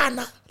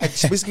 like,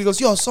 she basically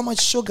goes, yo, so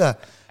much sugar.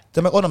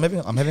 They're like, oh,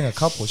 no, I'm having a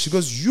couple. She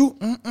goes,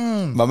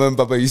 Mama and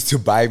Papa used to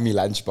buy me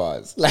lunch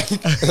bars. Like,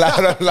 a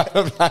lot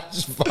of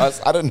lunch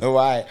bars. I don't know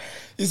why.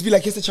 He used to be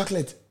like, here's the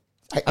chocolate.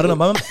 I don't know.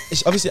 My mom,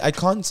 obviously, I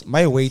can't.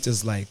 My weight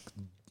is like,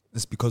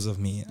 it's because of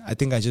me. I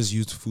think I just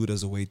used food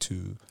as a way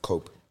to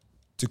cope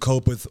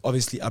with,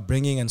 obviously,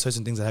 upbringing and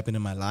certain things that happened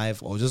in my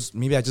life. Or just,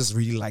 maybe I just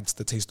really liked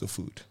the taste of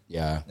food.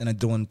 Yeah. And I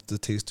don't want the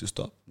taste to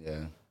stop.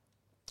 Yeah.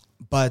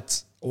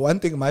 But one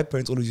thing my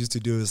parents always used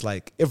to do is,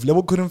 like, if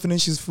Lebo couldn't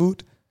finish his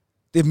food,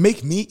 they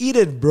make me eat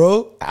it,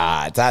 bro.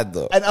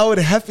 Thato. And I would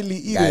happily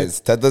eat it.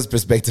 Guys, Thato's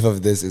perspective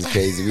of this is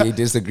crazy. We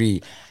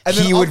disagree.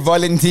 He would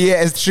volunteer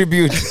as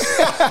tribute.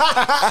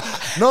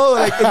 No,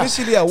 like,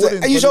 initially I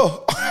wouldn't. Are you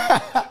sure?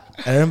 I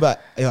remember,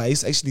 I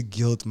used to actually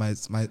guilt my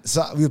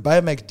so we would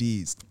buy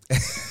McD's.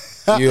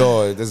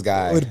 Yo, this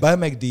guy. We would buy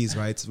McD's,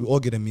 right? We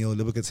all get a meal.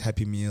 Lebo gets a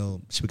Happy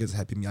Meal. She gets a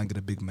Happy Meal. I get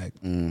a Big Mac.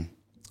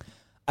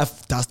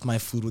 I've dusted my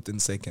food within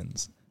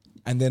seconds.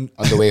 And then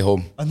on the way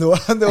home. on the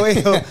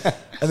way home.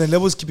 And then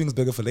Lebo's keeping his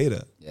burger for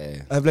later.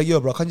 Yeah. I'm like, yo,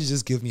 bro, can't you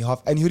just give me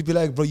half? And he would be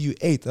like, bro, you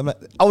ate. I'm like,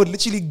 I would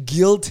literally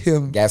guilt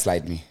him.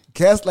 Gaslight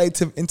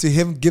him into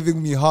him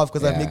giving me half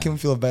because I make him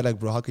feel bad. Like,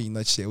 bro, how can you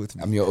not share with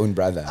me? I'm your own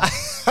brother.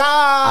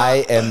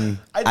 I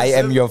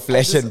am your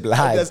flesh and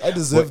blood. I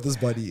deserve this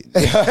body.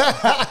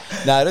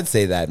 Nah, don't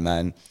say that,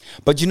 man.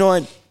 But you know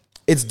what?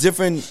 It's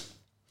different.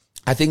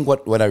 I think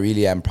what I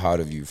really am proud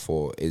of you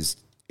for is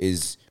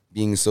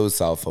being so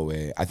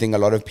self-aware. I think a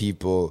lot of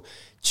people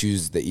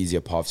choose the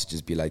easier path to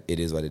just be like, it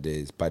is what it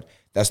is. But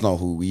that's not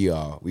who we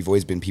are. We've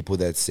always been people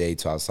that say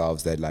to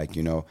ourselves that, like,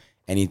 you know,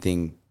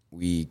 anything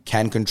we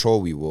can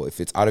control, we will. If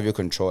it's out of your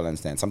control,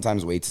 understand.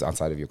 Sometimes weight is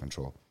outside of your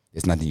control.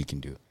 There's nothing you can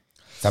do.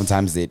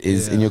 Sometimes it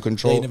is in your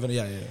control.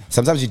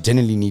 Sometimes you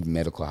generally need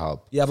medical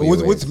help. Yeah, but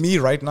with me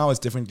right now, it's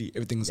differently.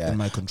 Everything's in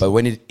my control. But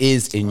when it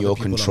is in your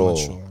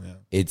control,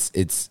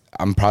 it's.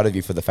 I'm proud of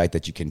you for the fact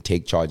that you can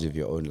take charge of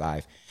your own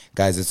life.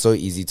 Guys, it's so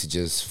easy to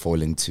just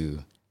fall into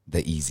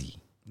the easy.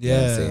 You know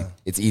what I'm saying?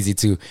 It's easy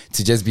to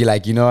just be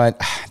like, you know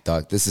what,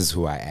 dog, this is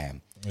who I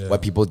am. Yeah.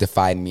 What people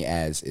define me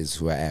as is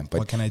who I am.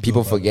 But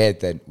people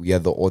forget that we are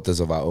the authors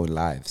of our own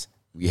lives.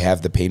 We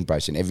have the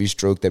paintbrush, and every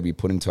stroke that we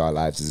put into our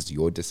lives is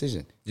your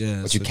decision.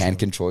 Yeah, what you can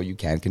control, you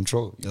can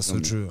control. That's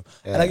so true.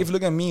 Yeah. And like, if you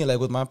look at me, like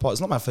with my part,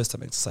 it's not my first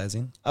time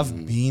exercising.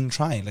 I've been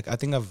trying. Like, I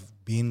think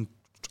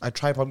I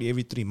try probably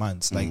every 3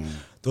 months. Like,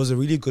 there was a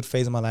really good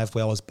phase in my life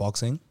where I was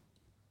boxing.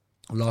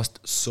 Lost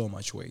so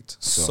much weight,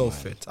 so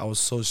fit. I was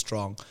so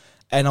strong,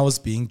 and I was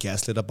being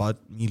gaslit about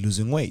me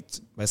losing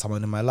weight by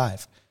someone in my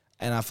life,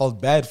 and I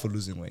felt bad for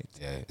losing weight.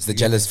 Yeah, it's the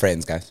jealous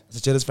friends, guys. It's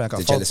the jealous friend.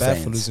 I felt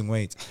bad for losing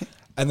weight,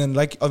 and then,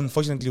 like,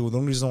 unfortunately, the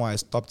only reason why I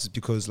stopped is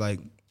because, like,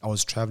 I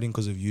was traveling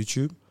because of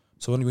YouTube.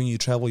 So when you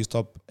travel, you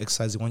stop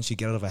exercising. Once you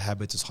get out of a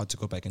habit, it's hard to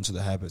go back into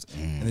the habit.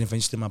 And then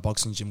eventually, my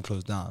boxing gym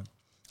closed down.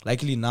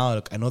 Luckily now,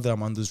 like, I know that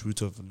I'm on this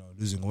route of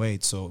losing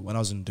weight. So when I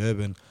was in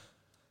Durban,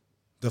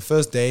 the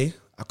first day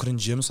I couldn't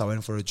gym, so I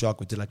went for a jog.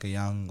 We did like a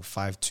young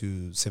 5 to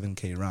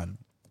 7K run.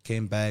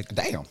 Came back,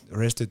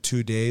 rested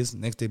 2 days.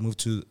 Next day moved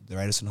to the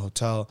Radisson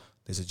Hotel.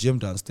 There's a gym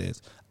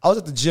downstairs. I was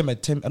at the gym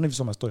at 10. I don't know if you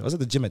saw my story. I was at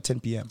the gym at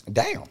 10 p.m.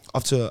 Damn.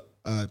 After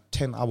a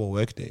 10-hour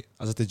workday,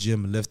 I was at the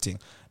gym lifting.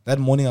 That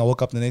morning, I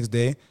woke up the next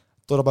day,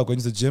 thought about going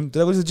to the gym.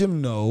 Did I go to the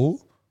gym? No.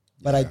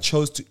 But I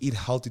chose to eat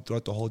healthy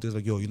throughout the whole day.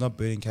 Like, yo, you're not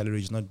burning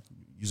calories, you're not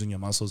using your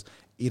muscles.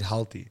 Eat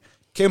healthy.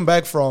 Came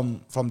back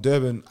from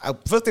Durban.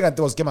 First thing I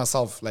did was get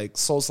myself like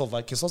soul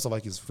Slovakia. Soul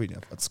Slovakia is free.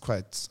 It's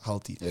quite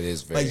healthy. It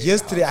is very Like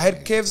yesterday, healthy. I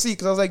had KFC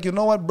because I was like, you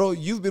know what, bro?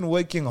 You've been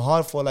working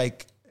hard for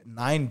like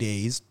 9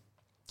 days.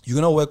 You're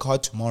going to work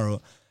hard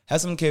tomorrow.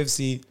 Have some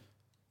KFC,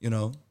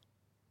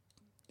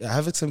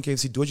 have some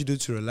KFC, do what you do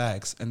to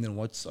relax, and then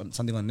watch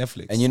something on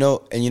Netflix. And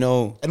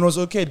it was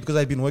okay because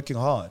I've been working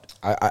hard.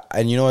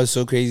 And you know what's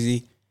so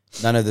crazy?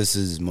 None of this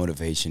is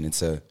motivation.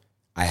 It's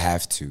I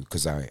have to,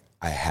 because I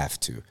have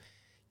to.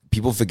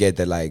 People forget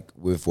that, like,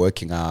 with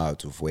working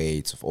out, with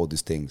weights, with all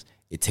these things,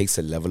 it takes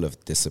a level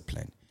of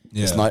discipline.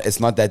 Yeah. It's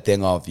not that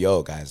thing of,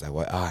 yo, guys,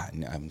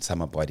 I'm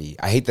summer body.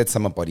 I hate that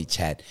summer body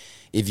chat.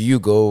 If you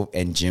go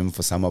and gym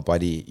for summer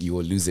body, you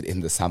will lose it in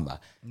the summer.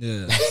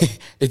 Yeah.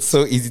 It's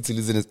so easy to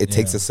lose it. It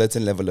takes a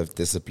certain level of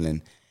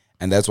discipline.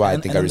 And that's why I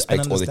think I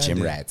respect all the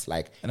gym rats.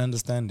 Like, and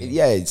understanding.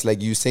 Yeah, it's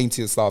like you saying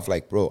to yourself,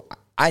 like, bro,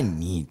 I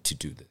need to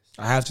do this.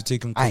 I have to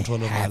take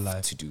control of my life. I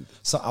have to do this.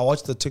 So I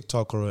watched the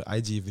TikTok or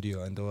IG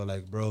video, and they were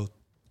like, bro,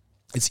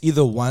 it's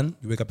either one,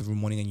 you wake up every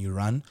morning and you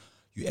run,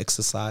 you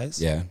exercise,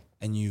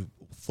 and you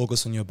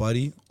focus on your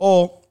body,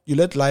 or you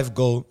let life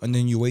go and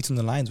then you wait in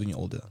the lines when you're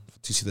older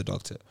to see the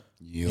doctor.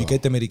 You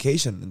get the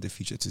medication in the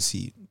future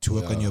to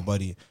work on your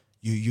body.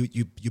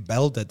 You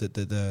battle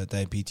the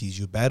diabetes,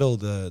 you battle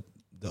the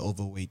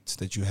overweight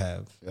that you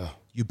have. Yeah.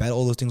 You battle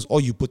all those things, or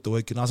you put the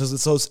work in.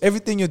 So it's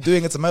everything you're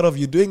doing, it's a matter of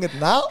you doing it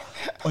now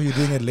or you're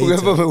doing it later.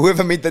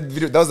 Whoever made that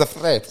video, that was a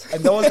threat.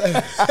 And that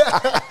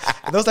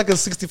was like a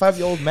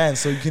 65-year-old man,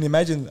 so you can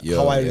imagine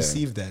how I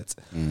received that.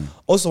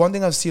 Also, one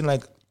thing I've seen,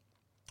 like,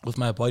 with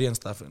my body and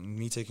stuff, and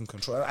me taking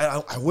control,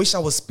 I wish I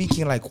was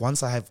speaking like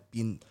once I have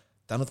been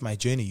done with my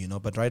journey,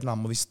 but right now I'm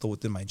obviously still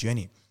within my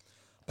journey.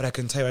 But I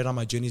can tell you right now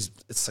my journey is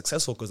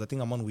successful because I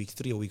think I'm on week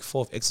 3 or week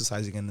 4 of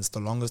exercising, and it's the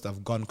longest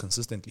I've gone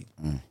consistently.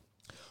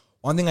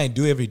 One thing I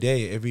do every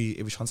day, every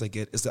chance I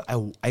get, is that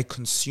I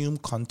consume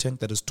content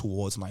that is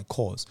towards my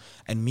cause.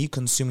 And me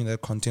consuming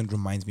that content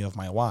reminds me of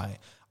my why.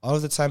 All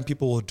of the time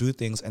people will do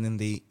things and then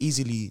they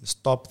easily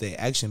stop their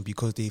action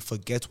because they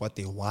forget what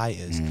their why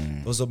is.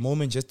 There was a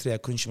moment yesterday I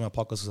couldn't shoot my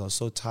podcast because I was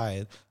so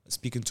tired.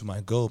 Speaking to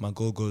my girl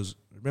goes,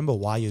 remember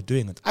why you're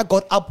doing it. I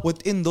got up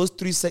within those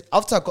 3 seconds.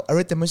 After I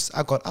read the message,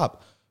 I got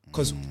up.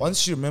 Because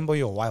once you remember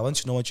your why,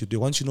 once you know what you do,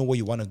 once you know where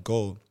you want to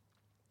go,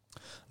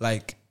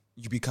 like,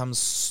 it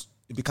becomes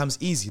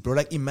easy, bro.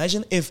 Like,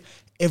 imagine if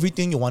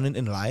everything you wanted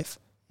in life,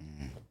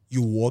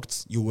 you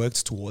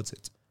worked towards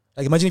it.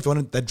 Like, imagine if you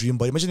wanted that dream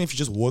body. Imagine if you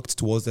just worked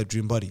towards that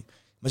dream body.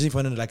 Imagine if you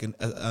wanted, like,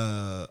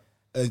 to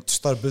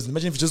start a business.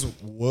 Imagine if you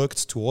just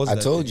worked towards I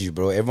told you,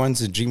 bro.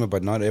 Everyone's a dreamer,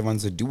 but not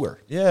everyone's a doer.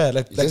 Yeah,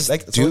 that's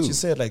what you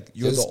said. Like,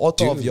 you're the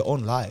author of your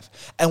own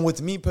life. And with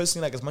me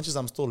personally, like, as much as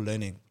I'm still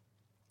learning,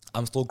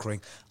 I'm still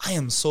growing, I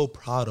am so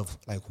proud of,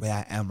 like, where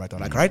I am right now.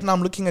 Like, right now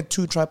I'm looking at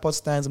 2 tripod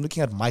stands. I'm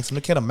looking at mics. I'm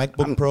looking at a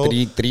MacBook Pro.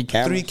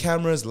 Three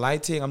cameras,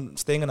 lighting. I'm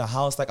staying in a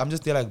house. Like, I'm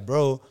just there like,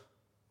 bro,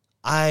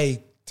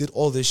 I did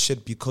all this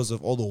shit because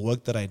of all the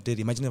work that I did.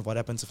 Imagine what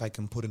happens if I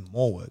can put in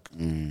more work.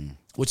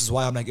 Which is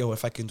why I'm like, yo,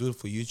 if I can do it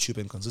for YouTube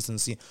and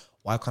consistency,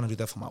 why can't I do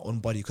that for my own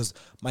body? Because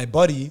my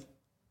body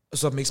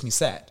is what makes me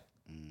sad.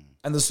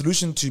 And the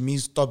solution to me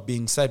stop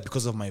being sad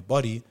because of my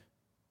body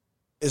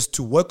is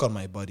to work on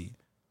my body.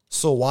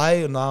 So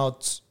why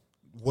not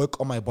work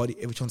on my body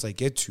every chance I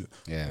get to?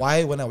 Yeah.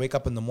 Why, when I wake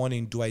up in the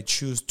morning, do I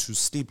choose to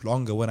sleep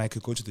longer when I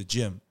could go to the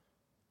gym?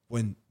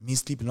 When me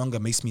sleeping longer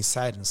makes me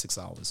sad in 6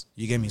 hours.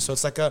 You get me? So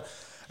it's like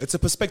it's a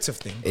perspective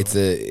thing. Bro.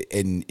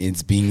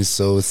 It's being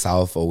so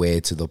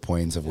self-aware to the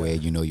point of where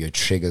you know your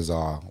triggers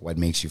are, what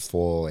makes you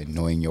fall, and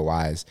knowing your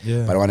whys.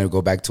 Yeah. But I want to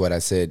go back to what I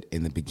said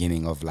in the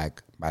beginning of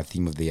like my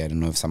theme of the year. I don't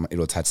know if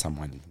it'll touch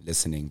someone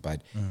listening,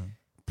 but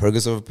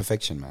progress over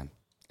perfection, man.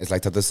 It's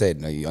like Thato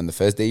said, on the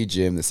first day you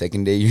gym, the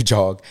second day you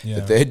jog,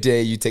 the third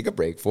day you take a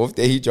break, fourth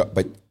day you jog,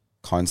 but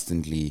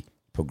constantly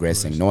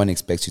progressing. No one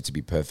expects you to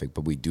be perfect,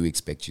 but we do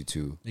expect you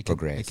to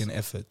progress. Make an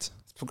effort.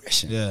 It's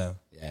progression.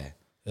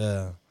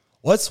 Yeah.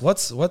 What's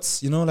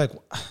like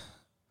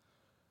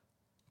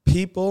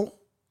people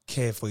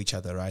care for each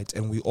other, right?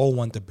 And we all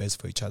want the best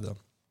for each other.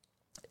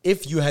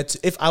 If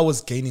I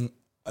was gaining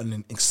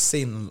an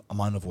insane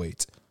amount of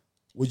weight,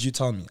 would you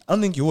tell me? I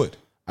don't think you would.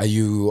 Are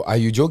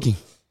you joking?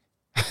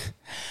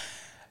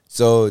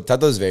 So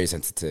Thato is very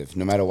sensitive.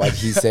 No matter what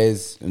he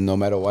says, no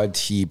matter what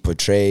he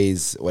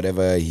portrays,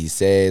 whatever he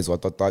says,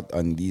 what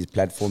on these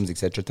platforms,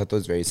 etc. Thato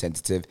is very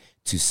sensitive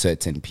to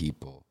certain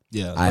people.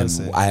 Yeah,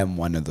 I am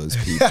one of those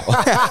people.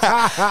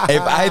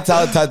 If I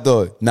tell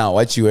Thato, now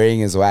what you're wearing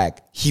is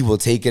whack, he will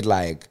take it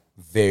like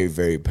very,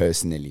 very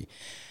personally.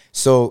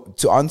 So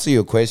to answer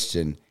your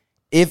question,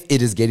 if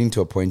it is getting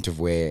to a point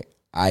of where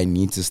I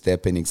need to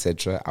step in,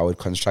 etc., I would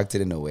construct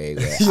it in a way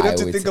where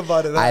think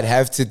about it. I'd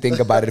have to think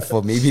about it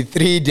for maybe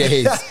 3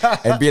 days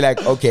and be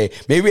like, okay,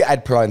 maybe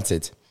I'd plant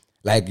it.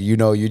 Like,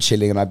 you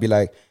chilling, and I'd be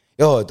like,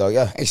 yo, dog,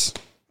 yeah,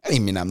 I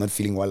mean, I'm not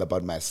feeling well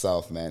about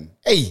myself, man.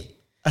 Hey,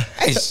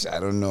 I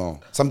don't know.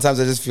 Sometimes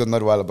I just feel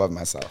not well about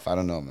myself. I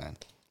don't know, man.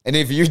 And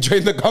if you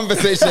join the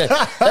conversation,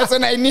 that's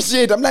when I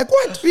initiate. I'm like,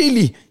 what,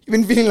 really? You've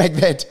been feeling like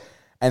that?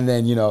 And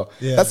then,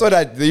 that's what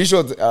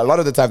a lot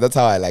of the time, that's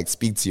how I like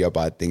speak to you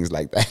about things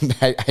like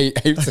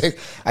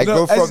that. I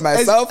go from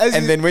myself,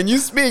 and then when you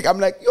speak, I'm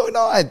like, you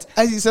know what?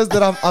 As he says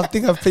that, I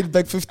think I've played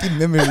back 15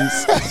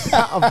 memories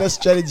of that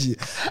strategy.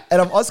 And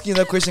I'm asking you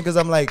that question because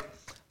I'm like,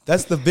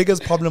 that's the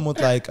biggest problem with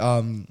like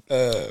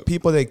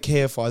people that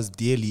care for us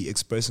dearly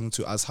expressing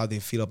to us how they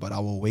feel about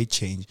our weight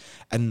change.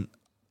 And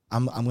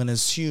I'm going to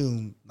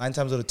assume 9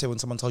 times out of 10 when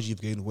someone tells you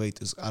you've gained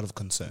weight is out of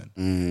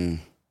concern.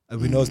 And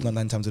we know it's not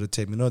 9 times out of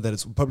 10. We know that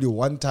it's probably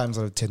 1 times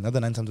out of 10.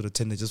 Another 9 times out of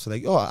 10, they just feel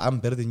like, oh, I'm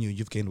better than you.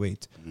 You've gained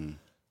weight.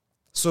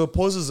 So it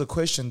poses a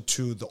question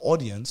to the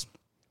audience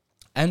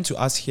and to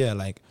us here,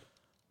 like,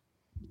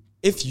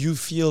 if you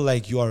feel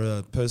like you are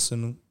a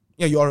person,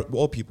 you are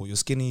all people. You're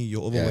skinny,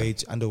 you're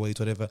overweight, underweight,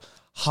 whatever.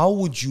 How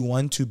would you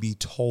want to be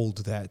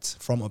told that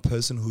from a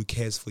person who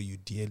cares for you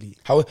dearly?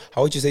 How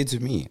would you say it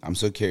to me? I'm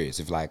so curious.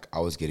 If like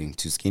I was getting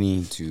too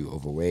skinny, too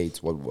overweight,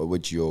 what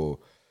would your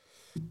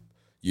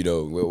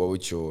what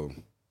would your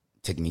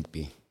technique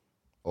be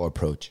or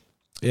approach?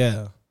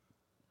 Yeah.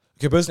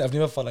 Okay, personally, I've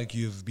never felt like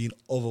you've been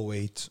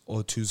overweight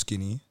or too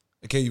skinny.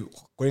 Okay,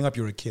 growing up,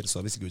 you're a kid,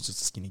 so obviously you're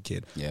just a skinny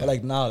kid. Yeah. But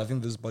like now, I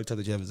think this body type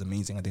that you have is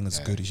amazing. I think it's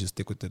good. You should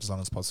stick with it as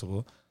long as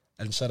possible.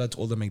 And shout out to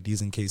all the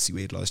McDs in case you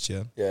ate last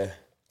year. Yeah.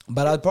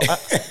 But I'll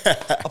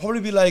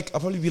probably be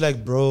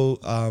like, bro,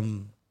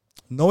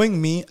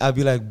 knowing me, I'll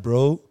be like,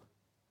 bro,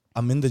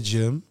 I'm in the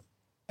gym.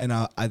 And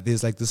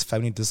there's like this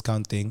family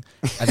discount thing,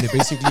 and they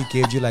basically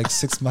gave you like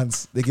 6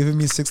 months. They're giving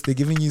you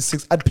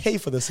 6. I'd pay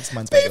for the 6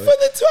 months. Pay for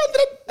the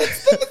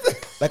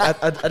 200.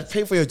 Like I'd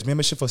pay for your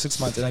membership for 6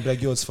 months, and I'd be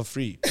like, yo, it's for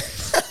free.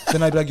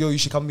 Then I'd be like, yo, you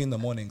should come with me in the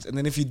mornings. And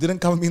then if you didn't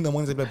come with me in the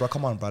mornings, I'd be like, bro,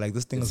 come on, bro. Like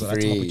this thing is an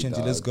opportunity.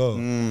 Dog. Let's go.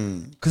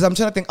 Because I'm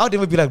trying to think. I'd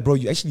never be like, bro,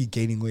 you're actually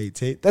gaining weight.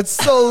 Hey? That's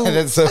so.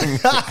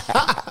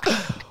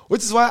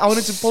 Which is why I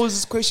wanted to pose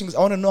this question, because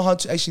I want to know how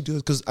to actually do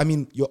it. Because I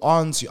mean, your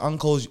aunts, your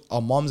uncles, our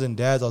moms and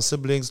dads, our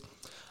siblings.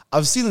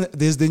 I've seen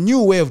there's the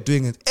new way of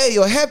doing it. Hey,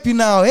 you're happy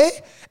now, eh?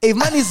 Hey,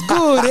 money's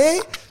good, eh?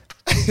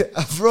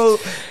 Bro,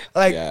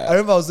 like, I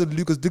remember I was with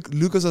Lucas.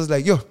 Lucas was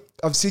like, yo,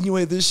 I've seen you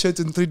wear this shirt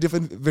in 3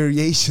 different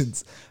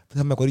variations. But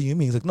I'm like, what do you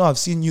mean? He's like, no, I've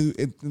seen you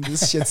in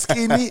this shirt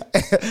skinny,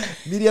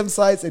 medium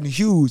size, and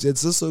huge.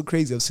 It's just so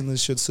crazy. I've seen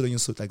this shirt sit on your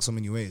suit like so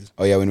many ways.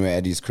 Oh, yeah, when we were at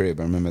Eddie's crib,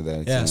 I remember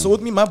that. Yeah, so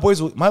with me, my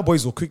boys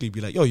will quickly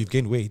be like, yo, you've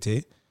gained weight,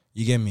 eh?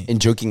 You get me? In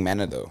joking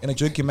manner, though. In a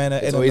joking manner.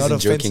 It's always in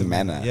joking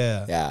manner.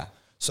 Yeah.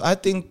 So I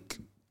think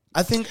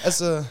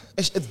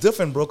it's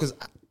different, bro, because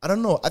I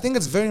don't know. I think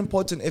it's very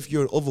important if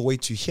you're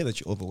overweight to hear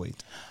that you're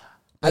overweight.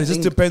 It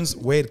just depends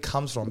where it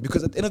comes from.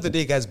 Because at the end of the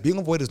day, guys, being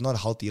overweight is not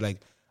healthy. Like,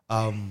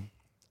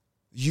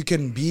 you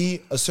can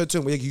be a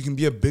certain way. You can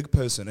be a big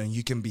person and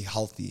you can be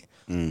healthy.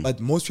 But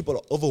most people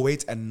are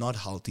overweight and not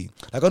healthy.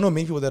 Like, I know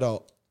many people that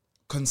are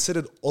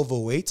considered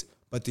overweight,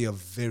 but they are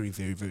very,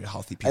 very, very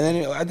healthy people.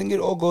 And then I think it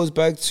all goes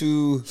back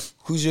to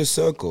who's your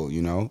circle,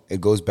 It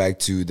goes back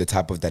to the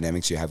type of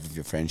dynamics you have with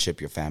your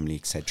friendship, your family,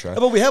 etc.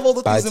 But we have all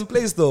the things in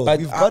place, though.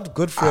 We've got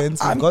good friends.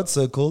 We've got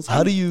circles.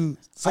 How do you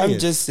say I'm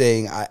just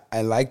saying,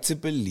 I like to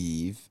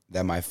believe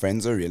that my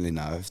friends are real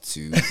enough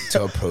to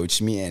approach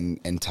me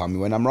and tell me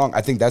when I'm wrong.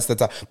 I think that's the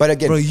time. But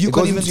again, bro, you it can't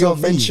goes even into your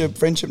tell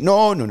friendship.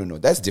 No.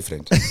 That's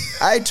different.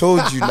 I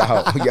told you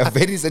now. You're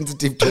very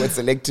sensitive towards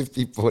selective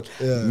people.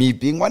 Yeah. Me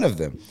being one of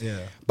them. Yeah.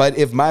 But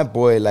if my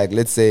boy, like,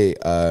 let's say,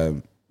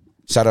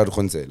 shout out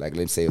Khunse, like,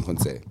 let's say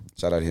Khunse,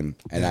 shout out him,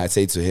 and I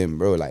say to him,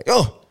 bro, like,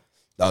 oh,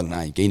 dog,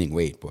 nah, you're gaining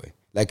weight, boy.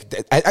 Like,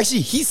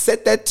 actually, he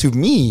said that to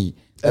me.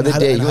 The other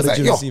day, he was like,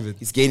 yo,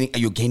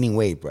 you're gaining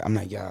weight, bro. I'm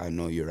like, yeah, I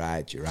know, you're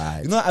right. You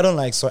know what I don't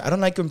like? Sorry, I don't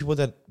like when people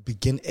that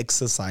begin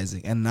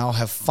exercising and now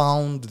have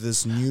found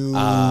this new... No.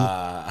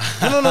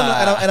 And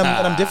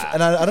I'm different.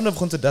 And I don't know if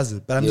Hunter does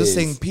it, but I'm just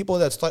saying people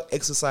that start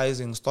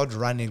exercising, start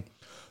running,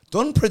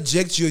 don't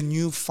project your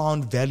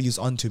newfound values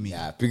onto me.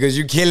 Yeah, because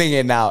you're killing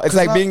it now. It's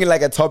like being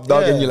like a top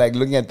dog and you're like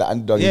looking at the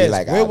underdog and you're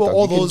like, where were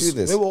all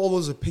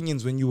those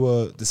opinions when you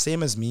were the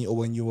same as me or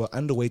when you were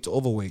underweight or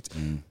overweight?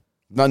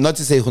 Not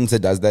to say Hunse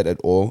does that at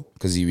all,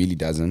 because he really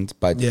doesn't.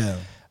 But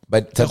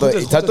but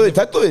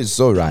Thato is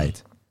so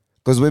right.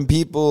 Because when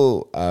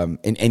people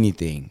in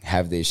anything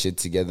have their shit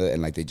together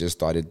and like they just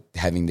started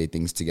having their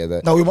things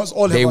together, now we must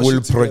all have they our will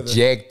shit together.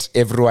 Project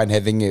everyone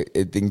having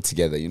a thing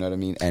together. You know what I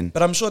mean?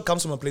 But I'm sure it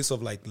comes from a place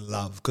of like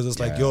love, because it's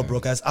like, yo, bro,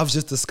 guys, I've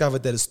just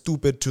discovered that it's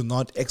stupid to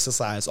not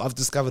exercise. I've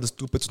discovered it's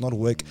stupid to not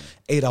work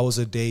 8 hours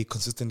a day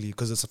consistently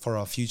because it's for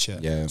our future.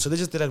 Yeah. So they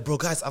just did like, bro,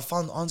 guys, I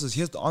found answers.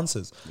 Here's the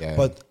answers. Yeah.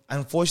 But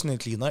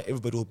unfortunately, not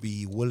everybody will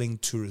be willing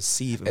to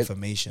receive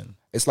information.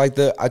 It's like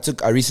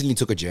I recently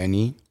took a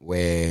journey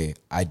where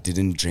I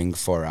didn't drink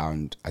for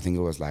around, I think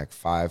it was like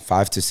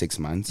 5 to 6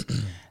 months.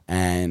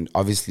 And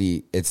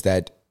obviously it's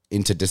that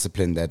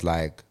interdiscipline that,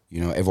 like, you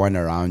know, everyone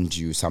around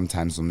you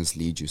sometimes will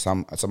mislead you.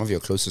 Some of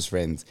your closest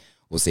friends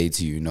will say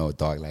to you, no,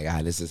 dog, like,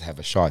 let's just have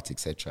a shot,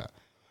 etc.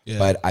 Yeah.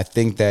 But I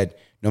think that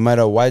no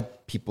matter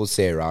what people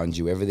say around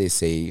you, whether they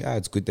say,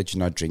 it's good that you're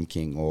not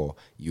drinking or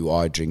you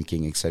are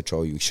drinking, etc.,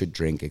 or you should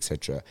drink,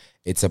 etc.,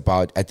 it's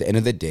about, at the end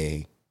of the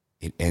day,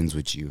 it ends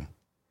with you.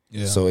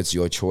 Yeah. So it's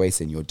your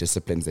choice and your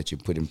disciplines that you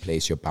put in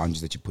place, your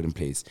boundaries that you put in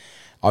place.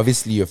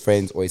 Obviously, your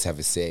friends always have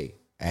a say.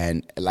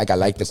 And like, I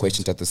like 100%. The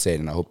question Tata said,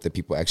 and I hope that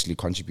people actually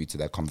contribute to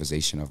that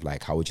conversation of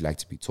like, how would you like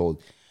to be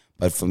told?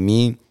 But for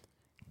me,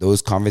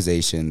 those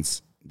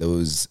conversations,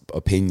 those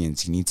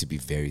opinions, you need to be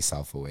very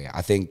self-aware.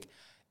 I think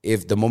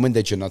if the moment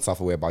that you're not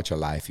self-aware about your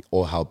life,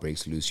 all hell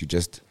breaks loose, you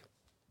just...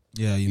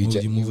 Yeah,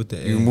 you move with the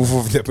air. You move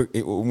with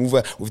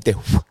the...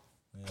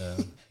 Yeah.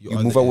 You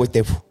move out with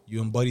the...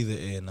 You embody the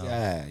air now.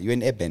 Yeah, you're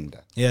an airbender.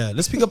 Yeah,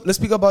 let's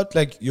speak about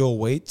like your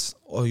weight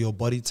or your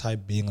body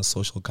type being a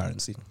social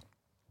currency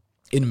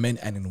in men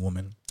and in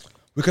women.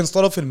 We can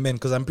start off in men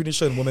because I'm pretty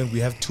sure in women we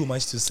have too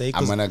much to say.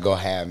 I'm gonna go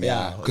ham,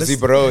 yeah. Because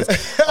bros,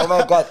 oh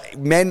my god,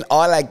 men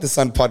are like this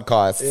on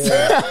podcasts.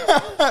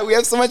 Yeah. We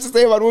have so much to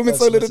say about women,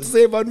 so little to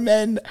say about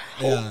men.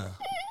 Yeah.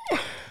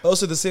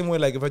 Also, the same way,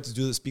 like if I had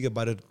to speak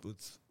about it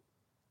with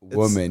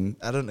women,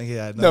 I don't know.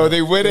 Yeah, no,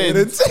 they wouldn't.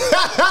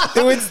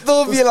 They would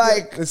still be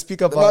like, let's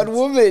speak about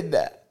women.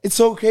 It's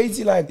so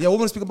crazy. Like, yeah,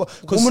 women speak about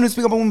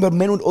women, but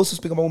men would also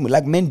speak about women.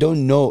 Like, men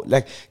don't know.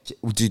 Like,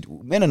 dude,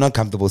 men are not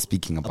comfortable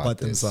speaking about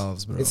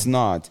themselves, bro. It's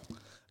not.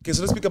 Okay,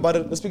 so let's speak about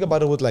it. Let's speak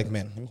about it with like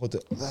men.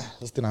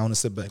 Listen, I want to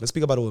sit back. Let's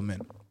speak about it with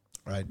men,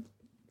 right?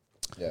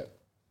 Yeah.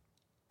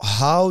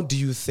 How do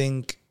you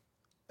think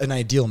an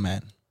ideal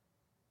man,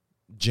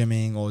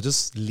 gymming or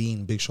just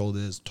lean, big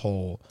shoulders,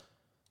 tall,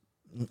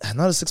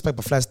 not a six pack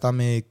but flat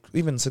stomach,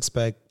 even six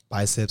pack,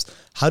 biceps,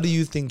 how do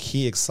you think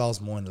he excels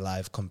more in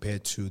life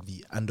compared to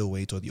the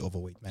underweight or the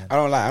overweight man? I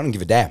don't lie. I don't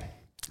give a damn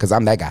because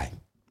I'm that guy.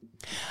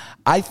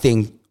 I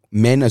think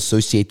men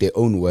associate their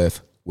own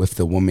worth with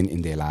the woman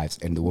in their lives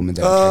and the woman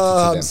that attracted to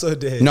them. I'm so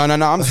dead.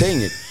 No, I'm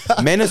saying it.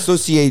 Men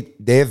associate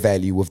their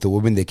value with the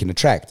woman they can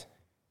attract.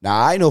 Now,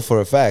 I know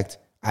for a fact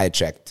I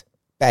attract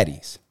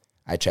baddies.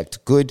 I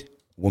attract good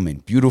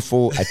women,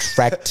 beautiful,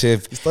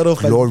 attractive,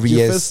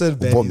 glorious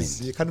women.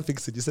 You can't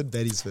fix it. You said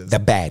baddies first. The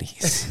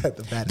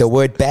baddies. The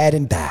word bad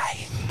and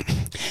die.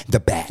 The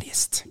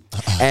baddest.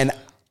 And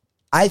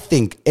I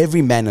think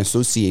every man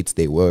associates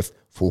their worth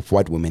with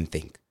what women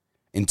think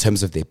in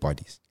terms of their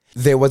bodies.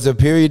 There was a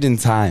period in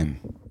time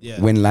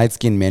when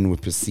light-skinned men were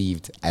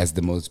perceived as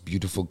the most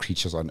beautiful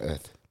creatures on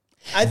earth.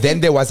 Then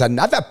there was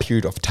another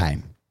period of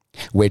time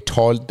where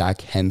tall,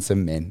 dark,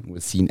 handsome men were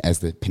seen as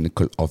the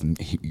pinnacle of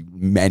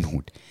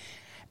manhood.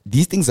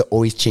 These things are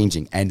always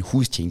changing. And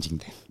who's changing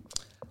them?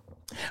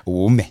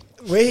 Women.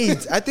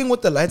 Wait, I think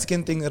with the light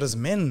skin thing, it was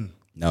men.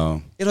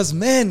 No. It was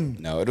men.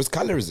 No, it was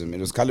colorism.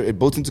 It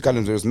both into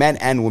colorism. It was men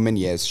and women,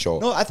 yes, sure.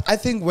 No, I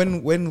think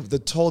when the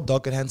tall,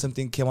 dark, and handsome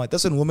thing came out,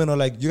 that's when women are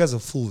like, you guys are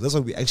fools. That's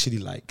what we actually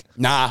like.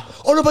 Nah.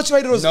 Oh, no, but you're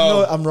right. It was,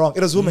 no, I'm wrong.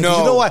 It was women. No.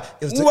 You know what?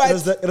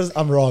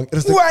 I'm wrong. It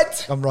was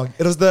what? I'm wrong.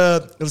 It was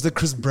the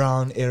Chris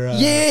Brown era.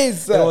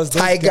 Yes. It was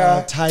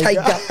Tiger.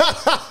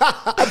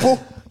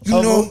 You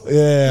know,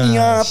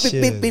 that's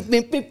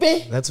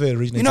where it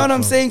originated. You know what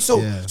I'm saying?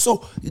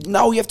 So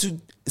now we have to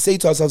say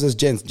to ourselves as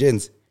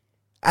gents,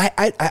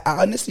 I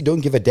honestly don't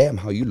give a damn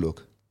how you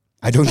look.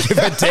 I don't give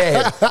a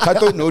damn.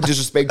 Thato, no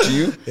disrespect to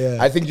you. Yeah.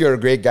 I think you're a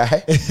great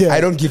guy. Yeah. I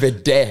don't give a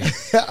damn.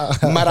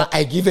 Mara,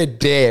 I give a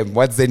damn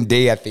what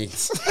Zendaya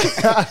thinks.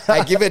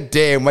 I give a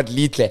damn what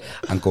Litle,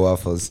 Uncle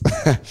Waffles,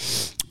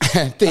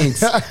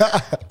 thinks.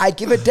 I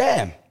give a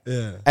damn.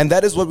 Yeah. And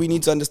that is what we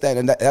need to understand.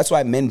 And that's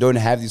why men don't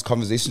have these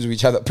conversations with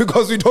each other,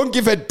 because we don't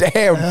give a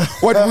damn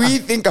what we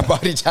think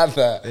about each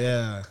other.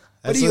 Yeah.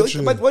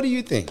 But what do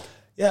you think?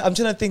 Yeah, I'm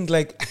trying to think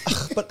like,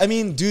 but I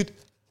mean, dude,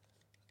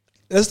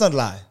 let's not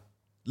lie.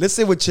 Let's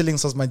say we're chilling,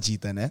 so's my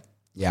jita, ne?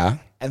 Yeah.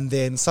 And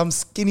then some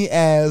skinny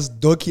ass,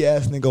 dorky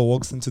ass nigga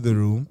walks into the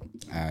room.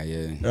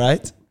 Yeah.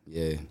 Right?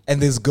 Yeah.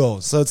 And there's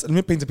girls. So let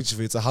me paint a picture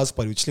for you. It's a house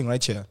party. We're chilling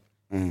right here.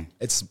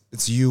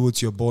 It's you,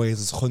 it's your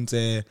boys, it's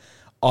Khonte,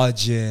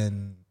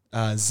 Arjun,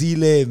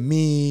 Zile,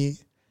 me,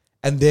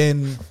 and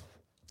then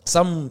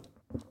some,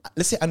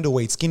 let's say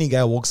underweight, skinny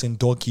guy walks in,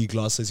 dorky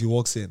glasses, he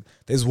walks in.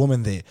 There's a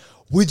woman there.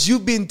 Would you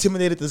be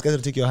intimidated this guy's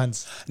gonna take your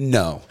hands?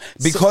 No.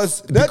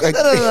 Because... No.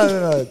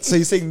 So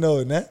you're saying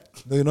no, nah?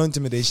 No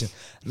intimidation.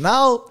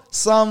 Now,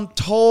 some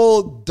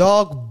tall,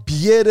 dark,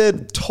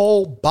 bearded,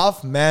 tall,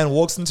 buff man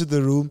walks into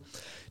the room.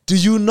 Do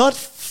you not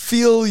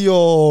feel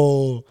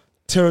your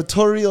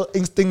territorial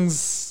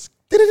instincts?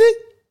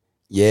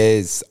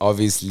 Yes,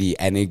 obviously.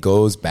 And it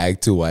goes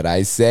back to what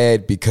I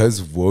said,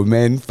 because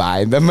women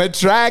find them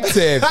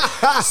attractive.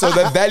 So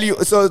the value,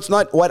 so it's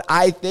not what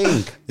I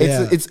think.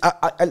 It's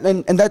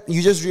and that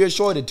you just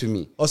reassured it to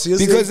me. Oh, so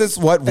because it's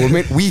what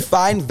women, we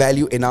find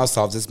value in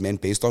ourselves as men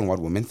based on what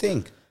women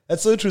think.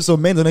 That's so true. So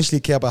men don't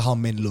actually care about how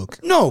men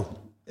look. No,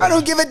 I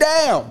don't give a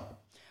damn.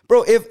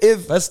 Bro,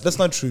 if that's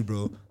not true,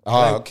 bro.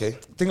 Okay.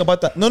 Think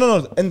about that.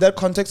 No. In that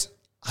context,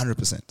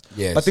 100%.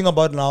 Yes. But think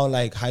about now,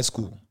 like high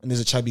school, and there's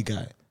a chubby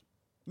guy.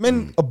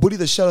 Men bully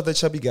the shit out of that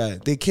chubby guy.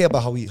 They care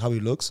about how he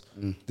looks.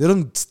 They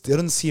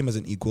don't see him as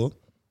an equal.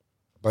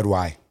 But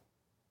why?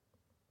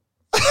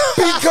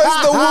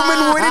 Because the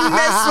woman wouldn't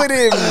mess with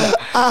him.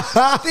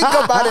 Think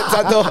about it,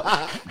 Thato.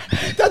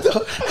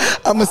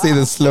 I'm gonna say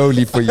this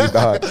slowly for you,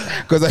 dog,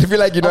 because I feel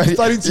like you're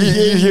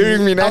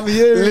hearing me now.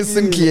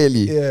 Listen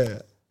clearly. Yeah.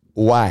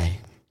 Why?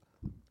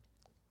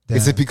 Damn.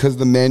 Is it because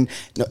the men?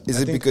 No. I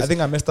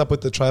think I messed up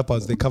with the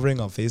tripods. They're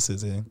covering our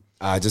faces.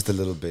 Just a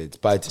little bit,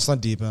 but it's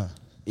not deep, huh?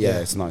 Yeah,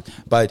 it's not.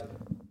 But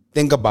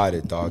think about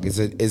it, dog. Is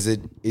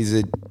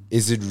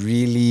it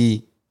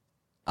really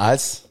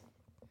us?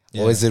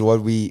 Yeah. Or is it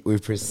what we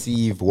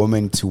perceive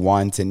women to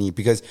want and need?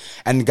 Because,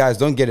 and guys,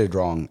 don't get it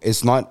wrong.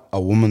 It's not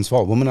a woman's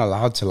fault. Women are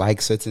allowed to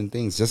like certain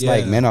things, just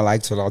like men are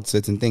allowed to like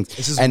certain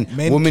things. And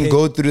women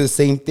go through the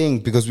same thing,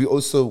 because we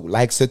also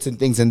like certain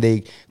things and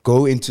they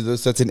go into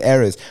those certain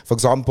eras. For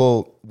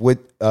example, with,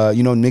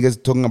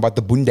 niggas talking about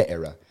the Bunda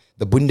era.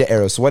 The Bunda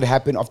era. So what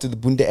happened after the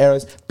Bunda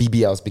eras?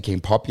 BBLs became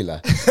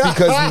popular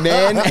because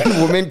men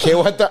and women care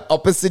what the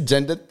opposite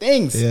gender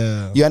thinks.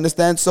 Yeah. You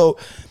understand? So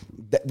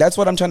that's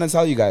what I'm trying to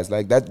tell you guys.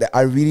 Like that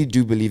I really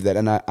do believe that,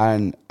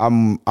 and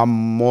I'm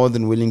more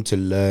than willing to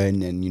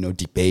learn and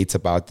debate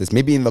about this.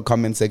 Maybe in the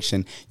comment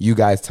section, you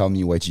guys tell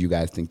me what you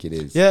guys think it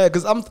is. Yeah,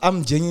 because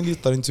I'm genuinely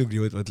starting to agree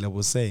with what Lebo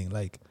was saying.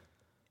 Like,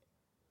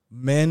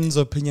 men's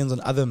opinions on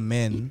other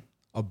men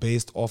are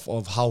based off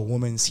of how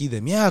women see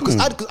them. Yeah, because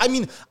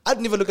I'd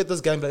never look at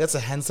this guy and be like, that's a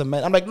handsome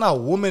man. I'm like, nah,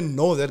 women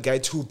know that guy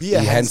to be a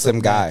handsome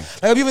guy.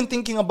 Like, I'm even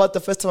thinking about the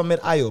first time I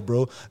met Ayo,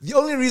 bro. The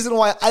only reason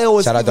why Ayo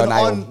was Shout out on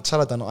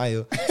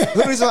Ayo. The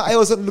only reason why Ayo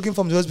was looking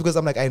for him was because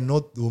I'm like, I know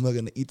the women are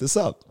going to eat this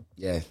up.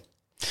 Yeah.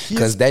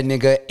 Because that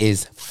nigga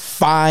is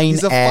fine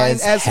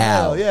as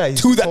hell. Yeah,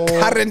 to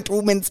the current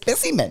woman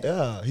specimen.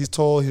 Yeah, he's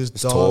tall, he's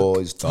dark,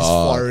 he's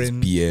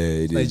foreign,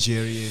 beard,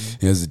 Nigerian.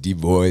 He has a deep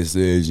voice,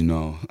 Whereas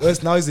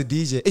now he's a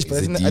DJ.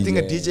 I think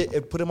a DJ,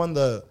 it put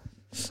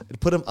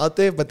him out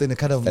there, but then it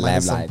kind of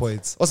minus some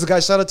points. Also,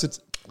 guys, shout out to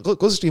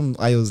go stream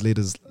Ayo's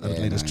latest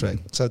track.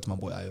 Shout out to my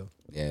boy Ayo.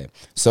 Yeah.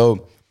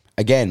 So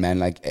again, man,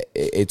 like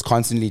it's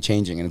constantly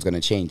changing, and it's gonna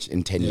change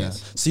in 10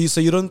 years. So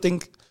you don't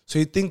think? So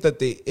you think that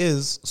there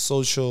is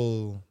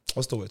social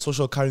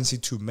currency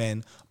to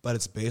men, but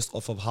it's based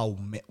off of how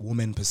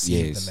women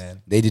perceive the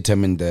man. They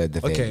determine the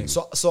value. Okay,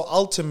 so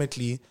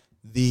ultimately,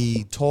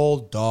 the tall,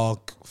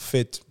 dark,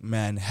 fit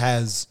man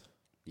has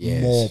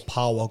more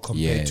power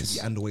compared to the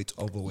underweight,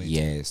 overweight.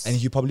 Yes, and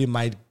he probably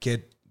might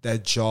get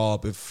that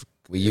job if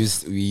we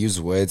use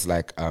words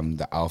like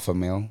the alpha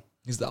male.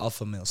 He's the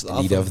alpha male, so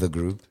the leader of the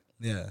group.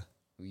 Yeah,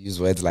 we use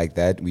words like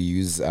that. We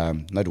use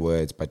not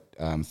words, but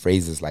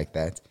phrases like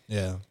that.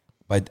 Yeah.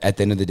 But at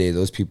the end of the day,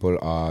 those people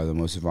are the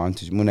most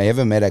advantaged. When I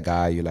ever met a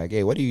guy, you're like,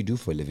 hey, what do you do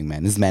for a living,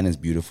 man? This man is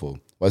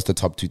beautiful. What's the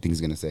top 2 things he's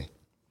going to say?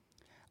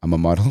 I'm a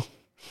model.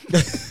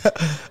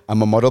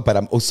 I'm a model, but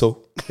I'm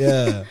also.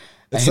 Yeah.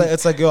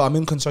 It's like, yo, I'm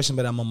in construction,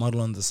 but I'm a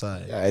model on the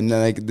side. Yeah, and then,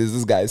 like, there's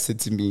this guy said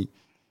to me,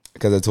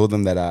 because I told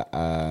them that,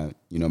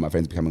 my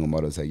friend's becoming a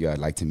model. It's like, yo, I'd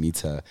like to meet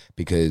her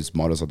because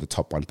models are the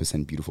top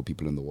 1% beautiful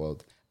people in the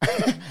world.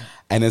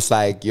 And it's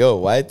like, yo,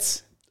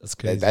 what? That's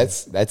crazy.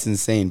 That's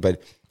insane.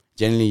 But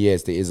generally,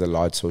 yes, there is a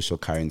large social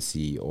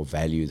currency or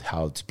value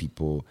held to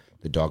people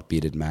the dark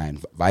bearded man.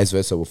 Vice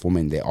versa with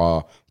women, there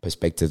are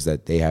perspectives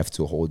that they have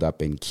to hold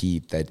up and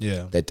keep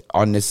that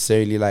aren't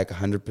necessarily like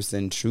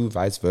 100% true,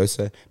 vice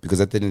versa. Because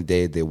at the end of the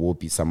day, there will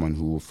be someone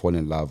who will fall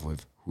in love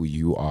with who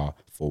you are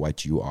for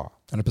what you are.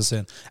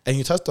 100%. And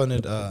you touched on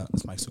it,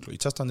 you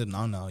touched on it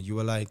now. You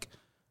were like,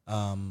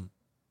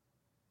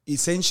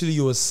 essentially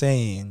you were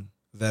saying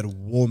that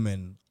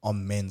women are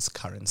men's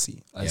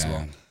currency as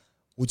well.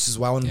 Which is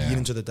why I want to lead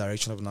into the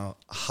direction of now,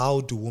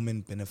 how do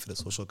women benefit a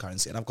social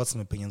currency? And I've got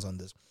some opinions on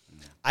this.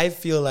 I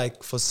feel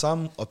like for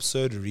some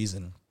absurd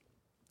reason,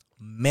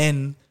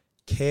 men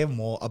care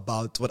more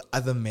about what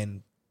other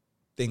men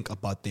think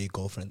about their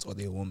girlfriends or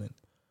their women.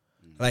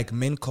 Like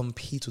men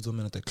compete with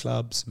women at the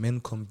clubs, men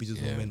compete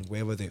with women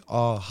wherever they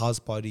are, house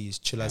parties,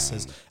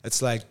 chillasses.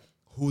 It's like,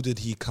 who did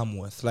he come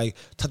with? Like,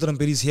 Thato and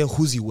Lebo's here,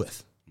 who's he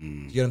with? You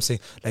know what I'm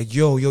saying? Like,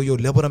 yo,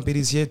 Lebo and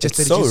Lebo's here, just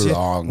so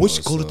wrong. Here.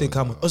 Which girl did they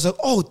come with? I was like,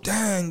 oh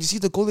dang, you see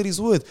the girl that he's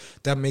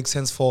with? That makes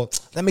sense for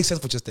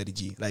just Daddy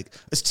G. Like,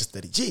 it's just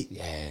Daddy G.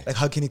 Yeah. Like,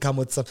 how can he come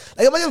with some?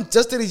 Like, imagine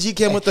just Daddy G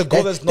came with a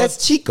girl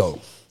that's Chico.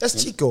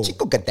 That's Chico.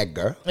 Chico got that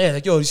girl. Yeah,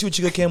 like, yo, you see what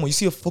Chico came with? You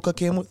see what Foka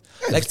came with?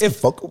 Yeah, like,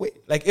 if Foka with.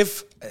 Like,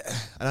 if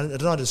I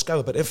don't know how to describe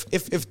it, but if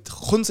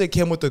Khunse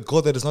came with a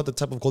girl that is not the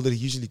type of girl that he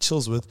usually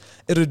chills with,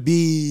 it would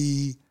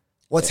be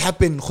what's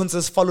happened.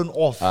 Khunse's fallen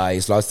off.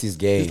 He's lost his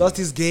game. He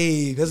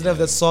doesn't have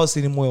that sauce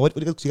anymore. What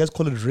do you guys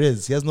call it?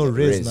 Riz. He has no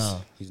Riz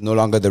now. He's no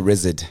longer the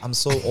Rizzard. I'm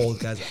so old,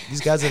 guys. These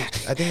guys have,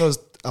 I think it was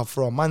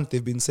for a month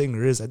they've been saying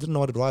Riz. I didn't know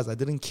what it was. I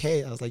didn't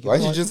care. I was like, why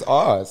did you just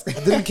ask? I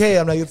didn't care.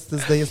 I'm like, it's the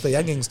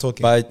youngins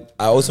talking. But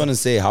I also want to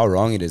say how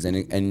wrong it is,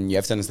 and you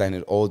have to understand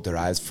it all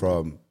derives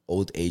from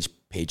old age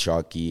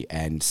patriarchy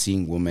and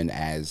seeing women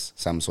as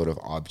some sort of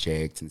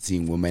object and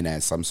seeing women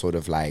as some sort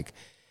of like,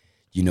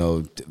 you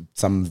know,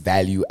 some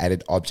value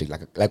added object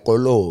like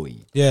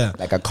Oloi,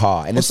 like a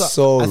car, and also, it's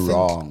so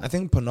wrong. I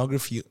think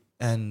pornography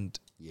and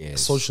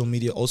social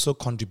media also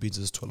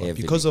contributes to a lot.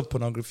 Because of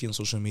pornography and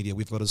social media,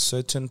 we've got a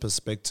certain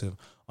perspective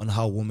on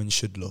how women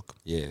should look.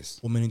 Yes,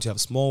 women need to have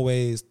small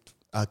waist.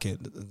 Okay,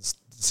 it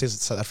says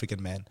South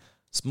African man,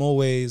 small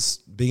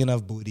waist, big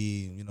enough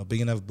booty, you know,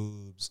 big enough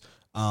boobs.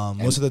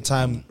 Most of the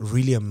time,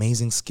 really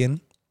amazing skin.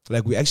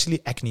 Like, we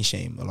actually acne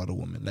shame a lot of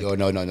women. Like,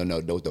 no.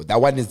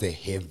 That one is a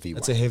heavy one.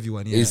 That's a heavy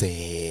one, yeah. It's a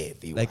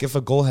heavy one. Like, if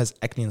a girl has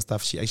acne and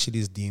stuff, she actually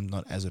is deemed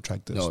not as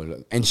attractive.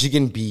 No, and she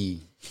can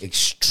be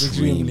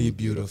extremely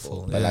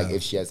beautiful. But like,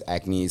 if she has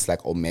acne, it's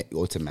like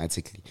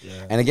automatically.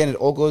 Yeah. And again, it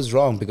all goes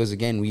wrong because,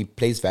 again, we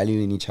place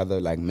value in each other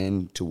like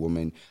men to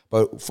women.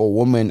 But for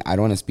women, I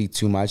don't want to speak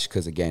too much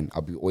because, again,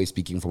 I'll be always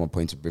speaking from a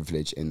point of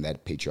privilege in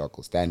that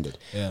patriarchal standard.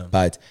 Yeah.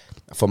 But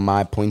from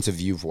my point of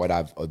view, what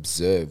I've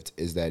observed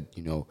is that,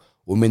 you know,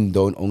 women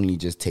don't only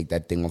just take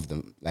that thing of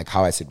them, like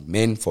how I said,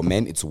 for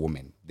men, it's a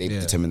woman. They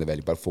determine the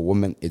value. But for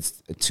women,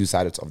 it's two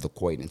sides of the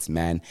coin. It's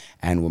man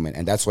and woman.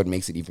 And that's what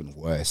makes it even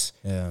worse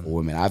for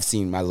women. I've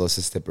seen my little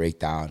sister break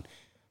down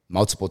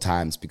multiple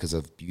times because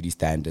of beauty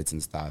standards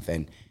and stuff.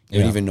 And you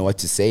don't even know what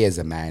to say as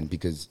a man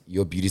because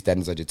your beauty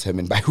standards are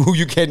determined by who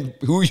you can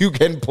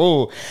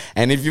pull.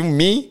 And if you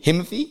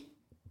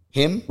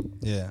him,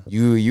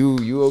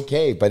 you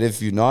okay. But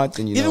if you're not,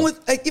 then even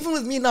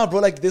with me now, bro.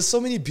 Like, there's so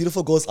many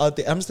beautiful girls out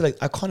there. I'm just like,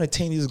 I can't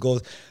attain these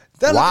girls.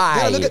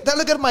 Why?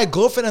 Look at my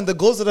girlfriend and the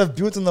girls that I've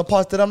built in the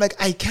past. That I'm like,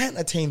 I can't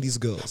attain these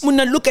girls.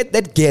 Muna, look at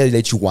that girl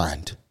that you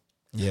want.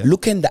 Yeah.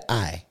 Look in the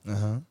eye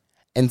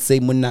and say,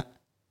 Muna.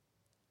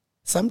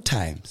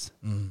 Sometimes,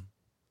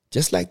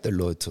 just like the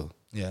lotto,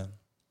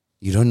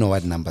 you don't know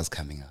what number's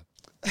coming up.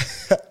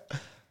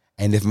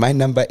 And if my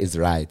number is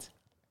right,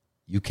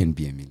 you can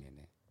be a millionaire.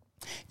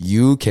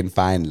 You can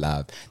find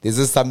love. This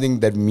is something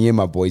that me and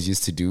my boys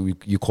used to do.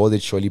 You called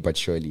it surely but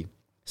surely.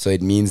 So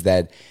it means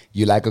that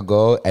you like a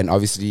girl, and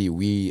obviously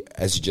we,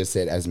 as you just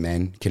said, as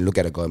men, can look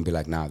at a girl and be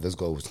like, nah, this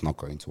girl is not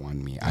going to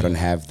want me. I don't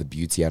have the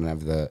beauty. I don't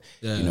have the,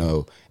 you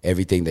know,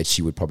 everything that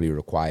she would probably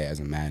require as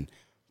a man.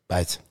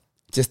 But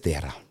just stay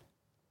around.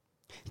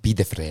 Be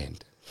the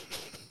friend.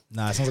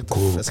 Nah, it sounds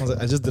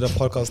like I just did a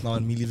podcast now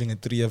on me leaving a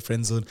 3-year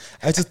friend zone.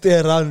 I just stay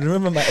around.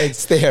 Remember my ex?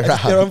 Stay around.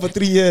 Stay around for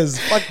 3 years.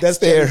 Fuck that.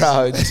 Stay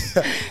around.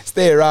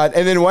 Stay around.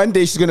 And then one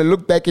day she's going to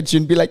look back at you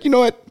and be like, you know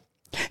what?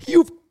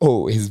 You've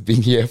always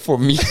been here for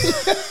me.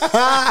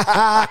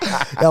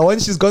 Yeah, when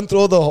she's gone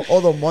through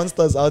all the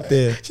monsters out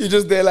there. She's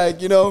just there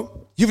like, you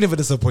know. You've never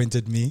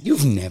disappointed me.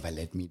 You've never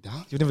let me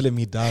down. You've never let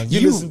me down.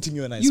 You listen to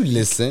me when I speak. You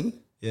listen.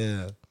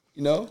 Yeah.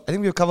 You know? I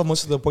think we've covered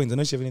most of the points. I don't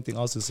know if you have anything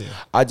else to say.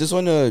 I just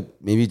want to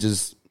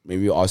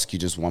maybe ask you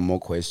just one more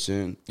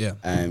question. Yeah.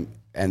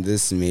 And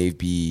this may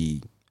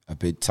be a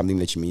bit something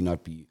that you may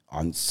not be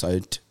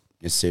answered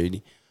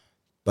necessarily.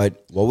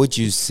 But what would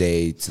you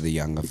say to the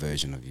younger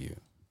version of you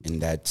in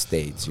that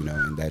state, you know,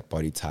 in that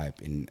body type?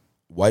 And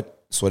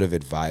what sort of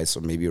advice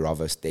or maybe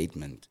rather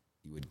statement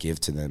you would give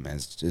to them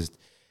as just,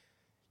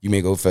 you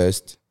may go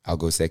first, I'll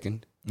go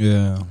second.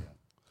 Yeah.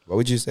 What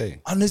would you say?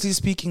 Honestly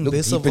speaking, look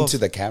deep into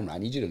the camera. I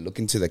need you to look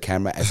into the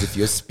camera as if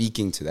you're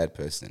speaking to that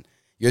person.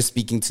 You're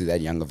speaking to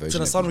that younger version. It's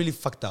gonna sound really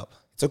fucked up.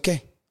 It's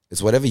okay.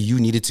 It's whatever you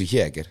needed to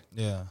hear, I get it.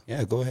 Yeah.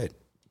 Yeah, go ahead.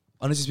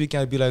 Honestly speaking,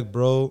 I'd be like,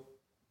 bro,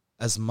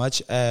 as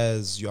much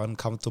as you're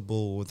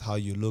uncomfortable with how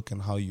you look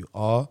and how you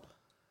are,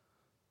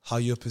 how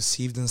you're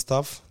perceived and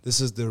stuff, this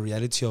is the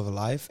reality of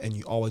life, and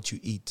you are what you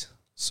eat.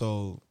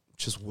 So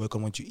just work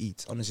on what you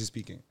eat, honestly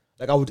speaking.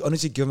 Like, I would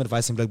honestly give him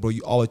advice and be like, bro,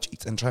 you are what you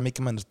eat, and try to make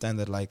him understand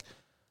that, like,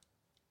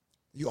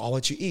 you are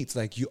what you eat.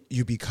 Like,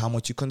 you become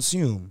what you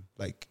consume.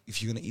 Like,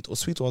 if you're going to eat all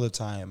sweet all the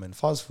time and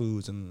fast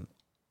foods and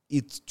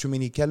eat too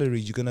many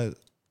calories, you're going to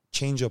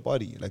change your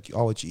body. Like, you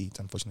are what you eat,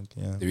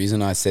 unfortunately. Yeah. The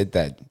reason I said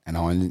that, and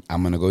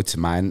I'm going to go to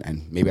mine,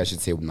 and maybe I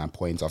should say my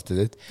points after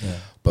that. Yeah.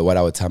 But what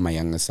I would tell my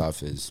younger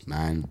self is,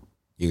 man,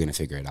 you're going to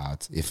figure it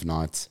out. If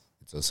not,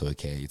 it's also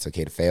okay. It's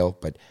okay to fail,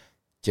 but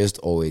just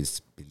always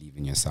believe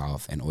in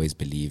yourself and always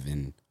believe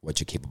in what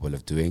you're capable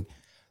of doing.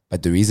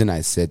 But the reason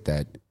I said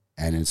that,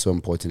 and it's so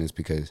important, is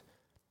because,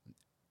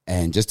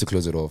 and just to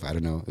close it off, I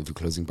don't know if we're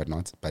closing, but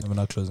not. But we're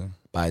not closing.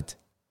 But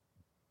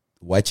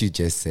what you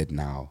just said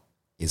now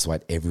is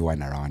what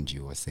everyone around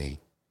you was saying.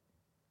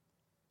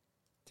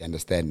 Do you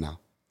understand now?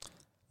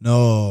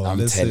 No,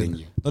 I'm telling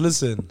you. No,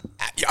 listen.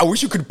 I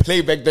wish you could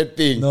play back that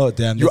thing. No,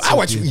 damn. You are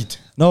what you eat.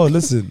 No,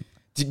 listen.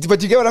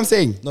 But you get what I'm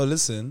saying? No,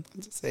 listen.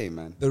 I'm just saying,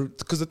 man.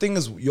 Because the thing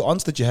is, your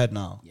answer that you had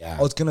now, yeah.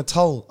 I was going to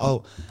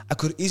tell, I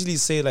could easily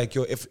say, like,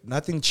 yo, if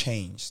nothing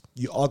changed,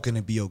 you are going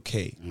to be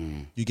okay.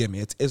 You get me?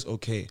 It is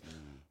okay.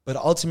 But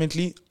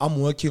ultimately,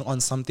 I'm working on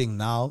something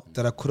now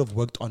that I could have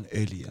worked on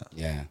earlier.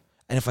 Yeah.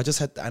 And if I just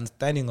had the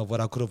understanding of what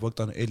I could have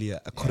worked on earlier,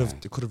 it could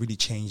have really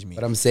changed me.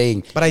 But I'm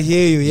saying, but I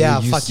hear you. Yeah,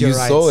 you're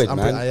right. Saw it,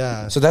 man.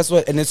 Yeah. So that's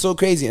what, and it's so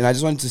crazy. And I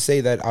just wanted to say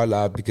that out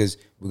loud because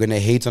we're gonna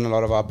hate on a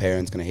lot of our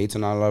parents, gonna hate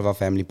on a lot of our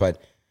family.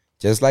 But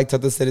just like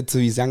Thato said it to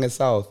his younger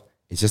self,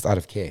 it's just out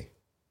of care.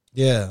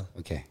 Yeah.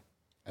 Okay.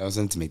 I just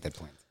wanted to make that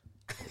point,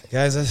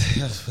 guys.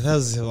 That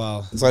was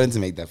wow. Just wanted to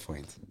make that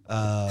point.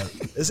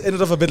 This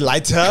ended off a bit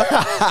lighter.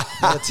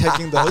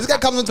 Attacking this guy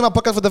comes into my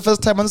podcast for the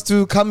first time, wants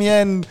to come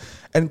here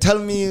and tell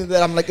me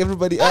that I'm like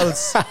everybody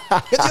else. Yet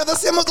you're the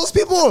same as those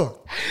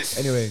people.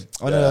 Anyway,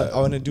 I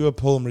wanna do a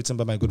poem written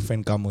by my good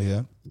friend Gamu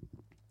here,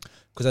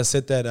 because I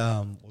said that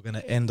we're gonna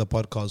end the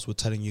podcast with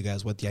telling you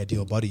guys what the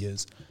ideal body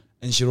is,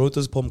 and she wrote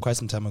this poem quite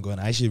some time ago, and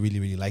I actually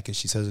really, really like it.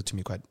 She says it to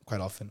me quite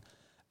often,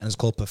 and it's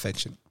called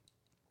Perfection.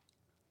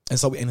 And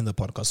so we're ending the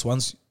podcast. So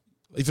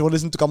if you want to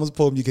listen to Gamu's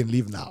poem, you can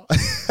leave now.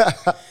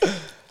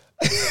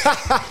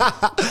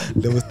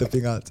 They were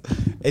stepping out.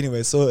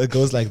 Anyway, so it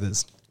goes like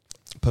this.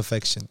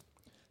 Perfection.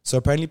 So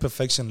apparently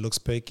perfection looks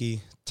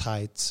perky,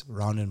 tight,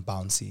 round and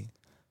bouncy.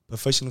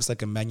 Perfection looks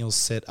like a manual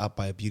set up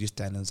by beauty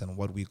standards and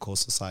what we call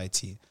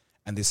society.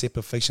 And they say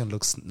perfection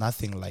looks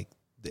nothing like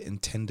the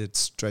intended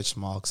stretch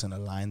marks and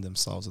align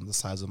themselves on the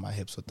sides of my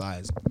hips or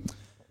thighs.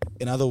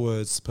 In other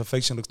words,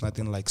 perfection looks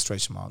nothing like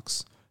stretch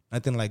marks,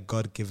 nothing like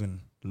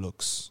God-given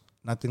looks,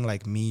 nothing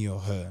like me or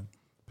her.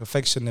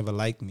 Perfection never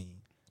liked me,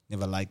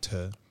 never liked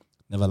her,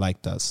 never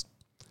liked us.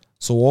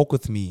 So walk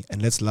with me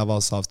and let's love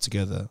ourselves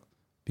together,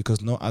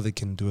 because no other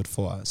can do it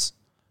for us.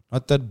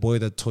 Not that boy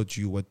that taught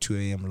you what 2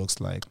 a.m.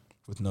 looks like,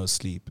 with no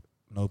sleep,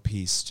 no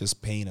peace,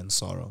 just pain and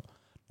sorrow.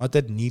 Not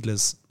the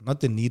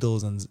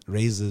needles and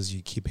razors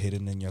you keep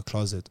hidden in your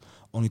closet,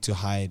 only to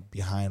hide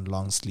behind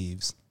long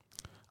sleeves.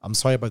 I'm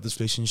sorry about this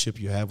relationship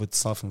you have with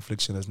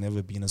self-infliction has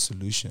never been a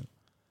solution.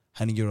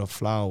 Honey, you're a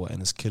flower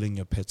and it's killing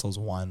your petals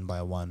one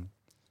by one.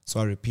 So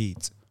I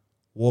repeat,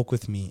 walk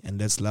with me and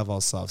let's love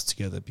ourselves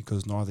together,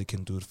 because no other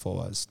can do it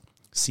for us.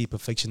 See,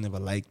 perfection never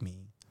liked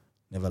me,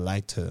 never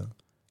liked her,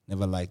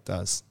 never liked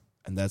us.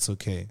 And that's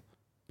okay,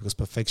 because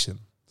perfection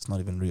is not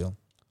even real.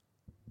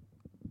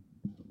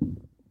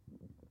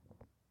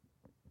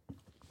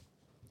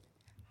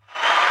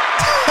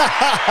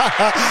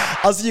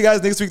 I'll see you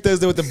guys next week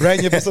Thursday with a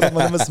brand new episode of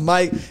My Name is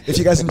Mike. If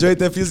you guys enjoyed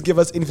that, please give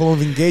us any form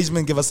of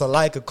engagement. Give us a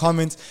like, a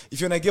comment. If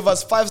you want to give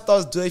us 5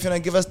 stars, do it. If you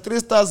want to give us 3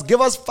 stars, give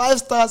us 5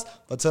 stars.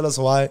 But tell us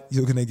why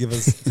you're going to give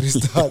us 3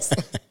 stars.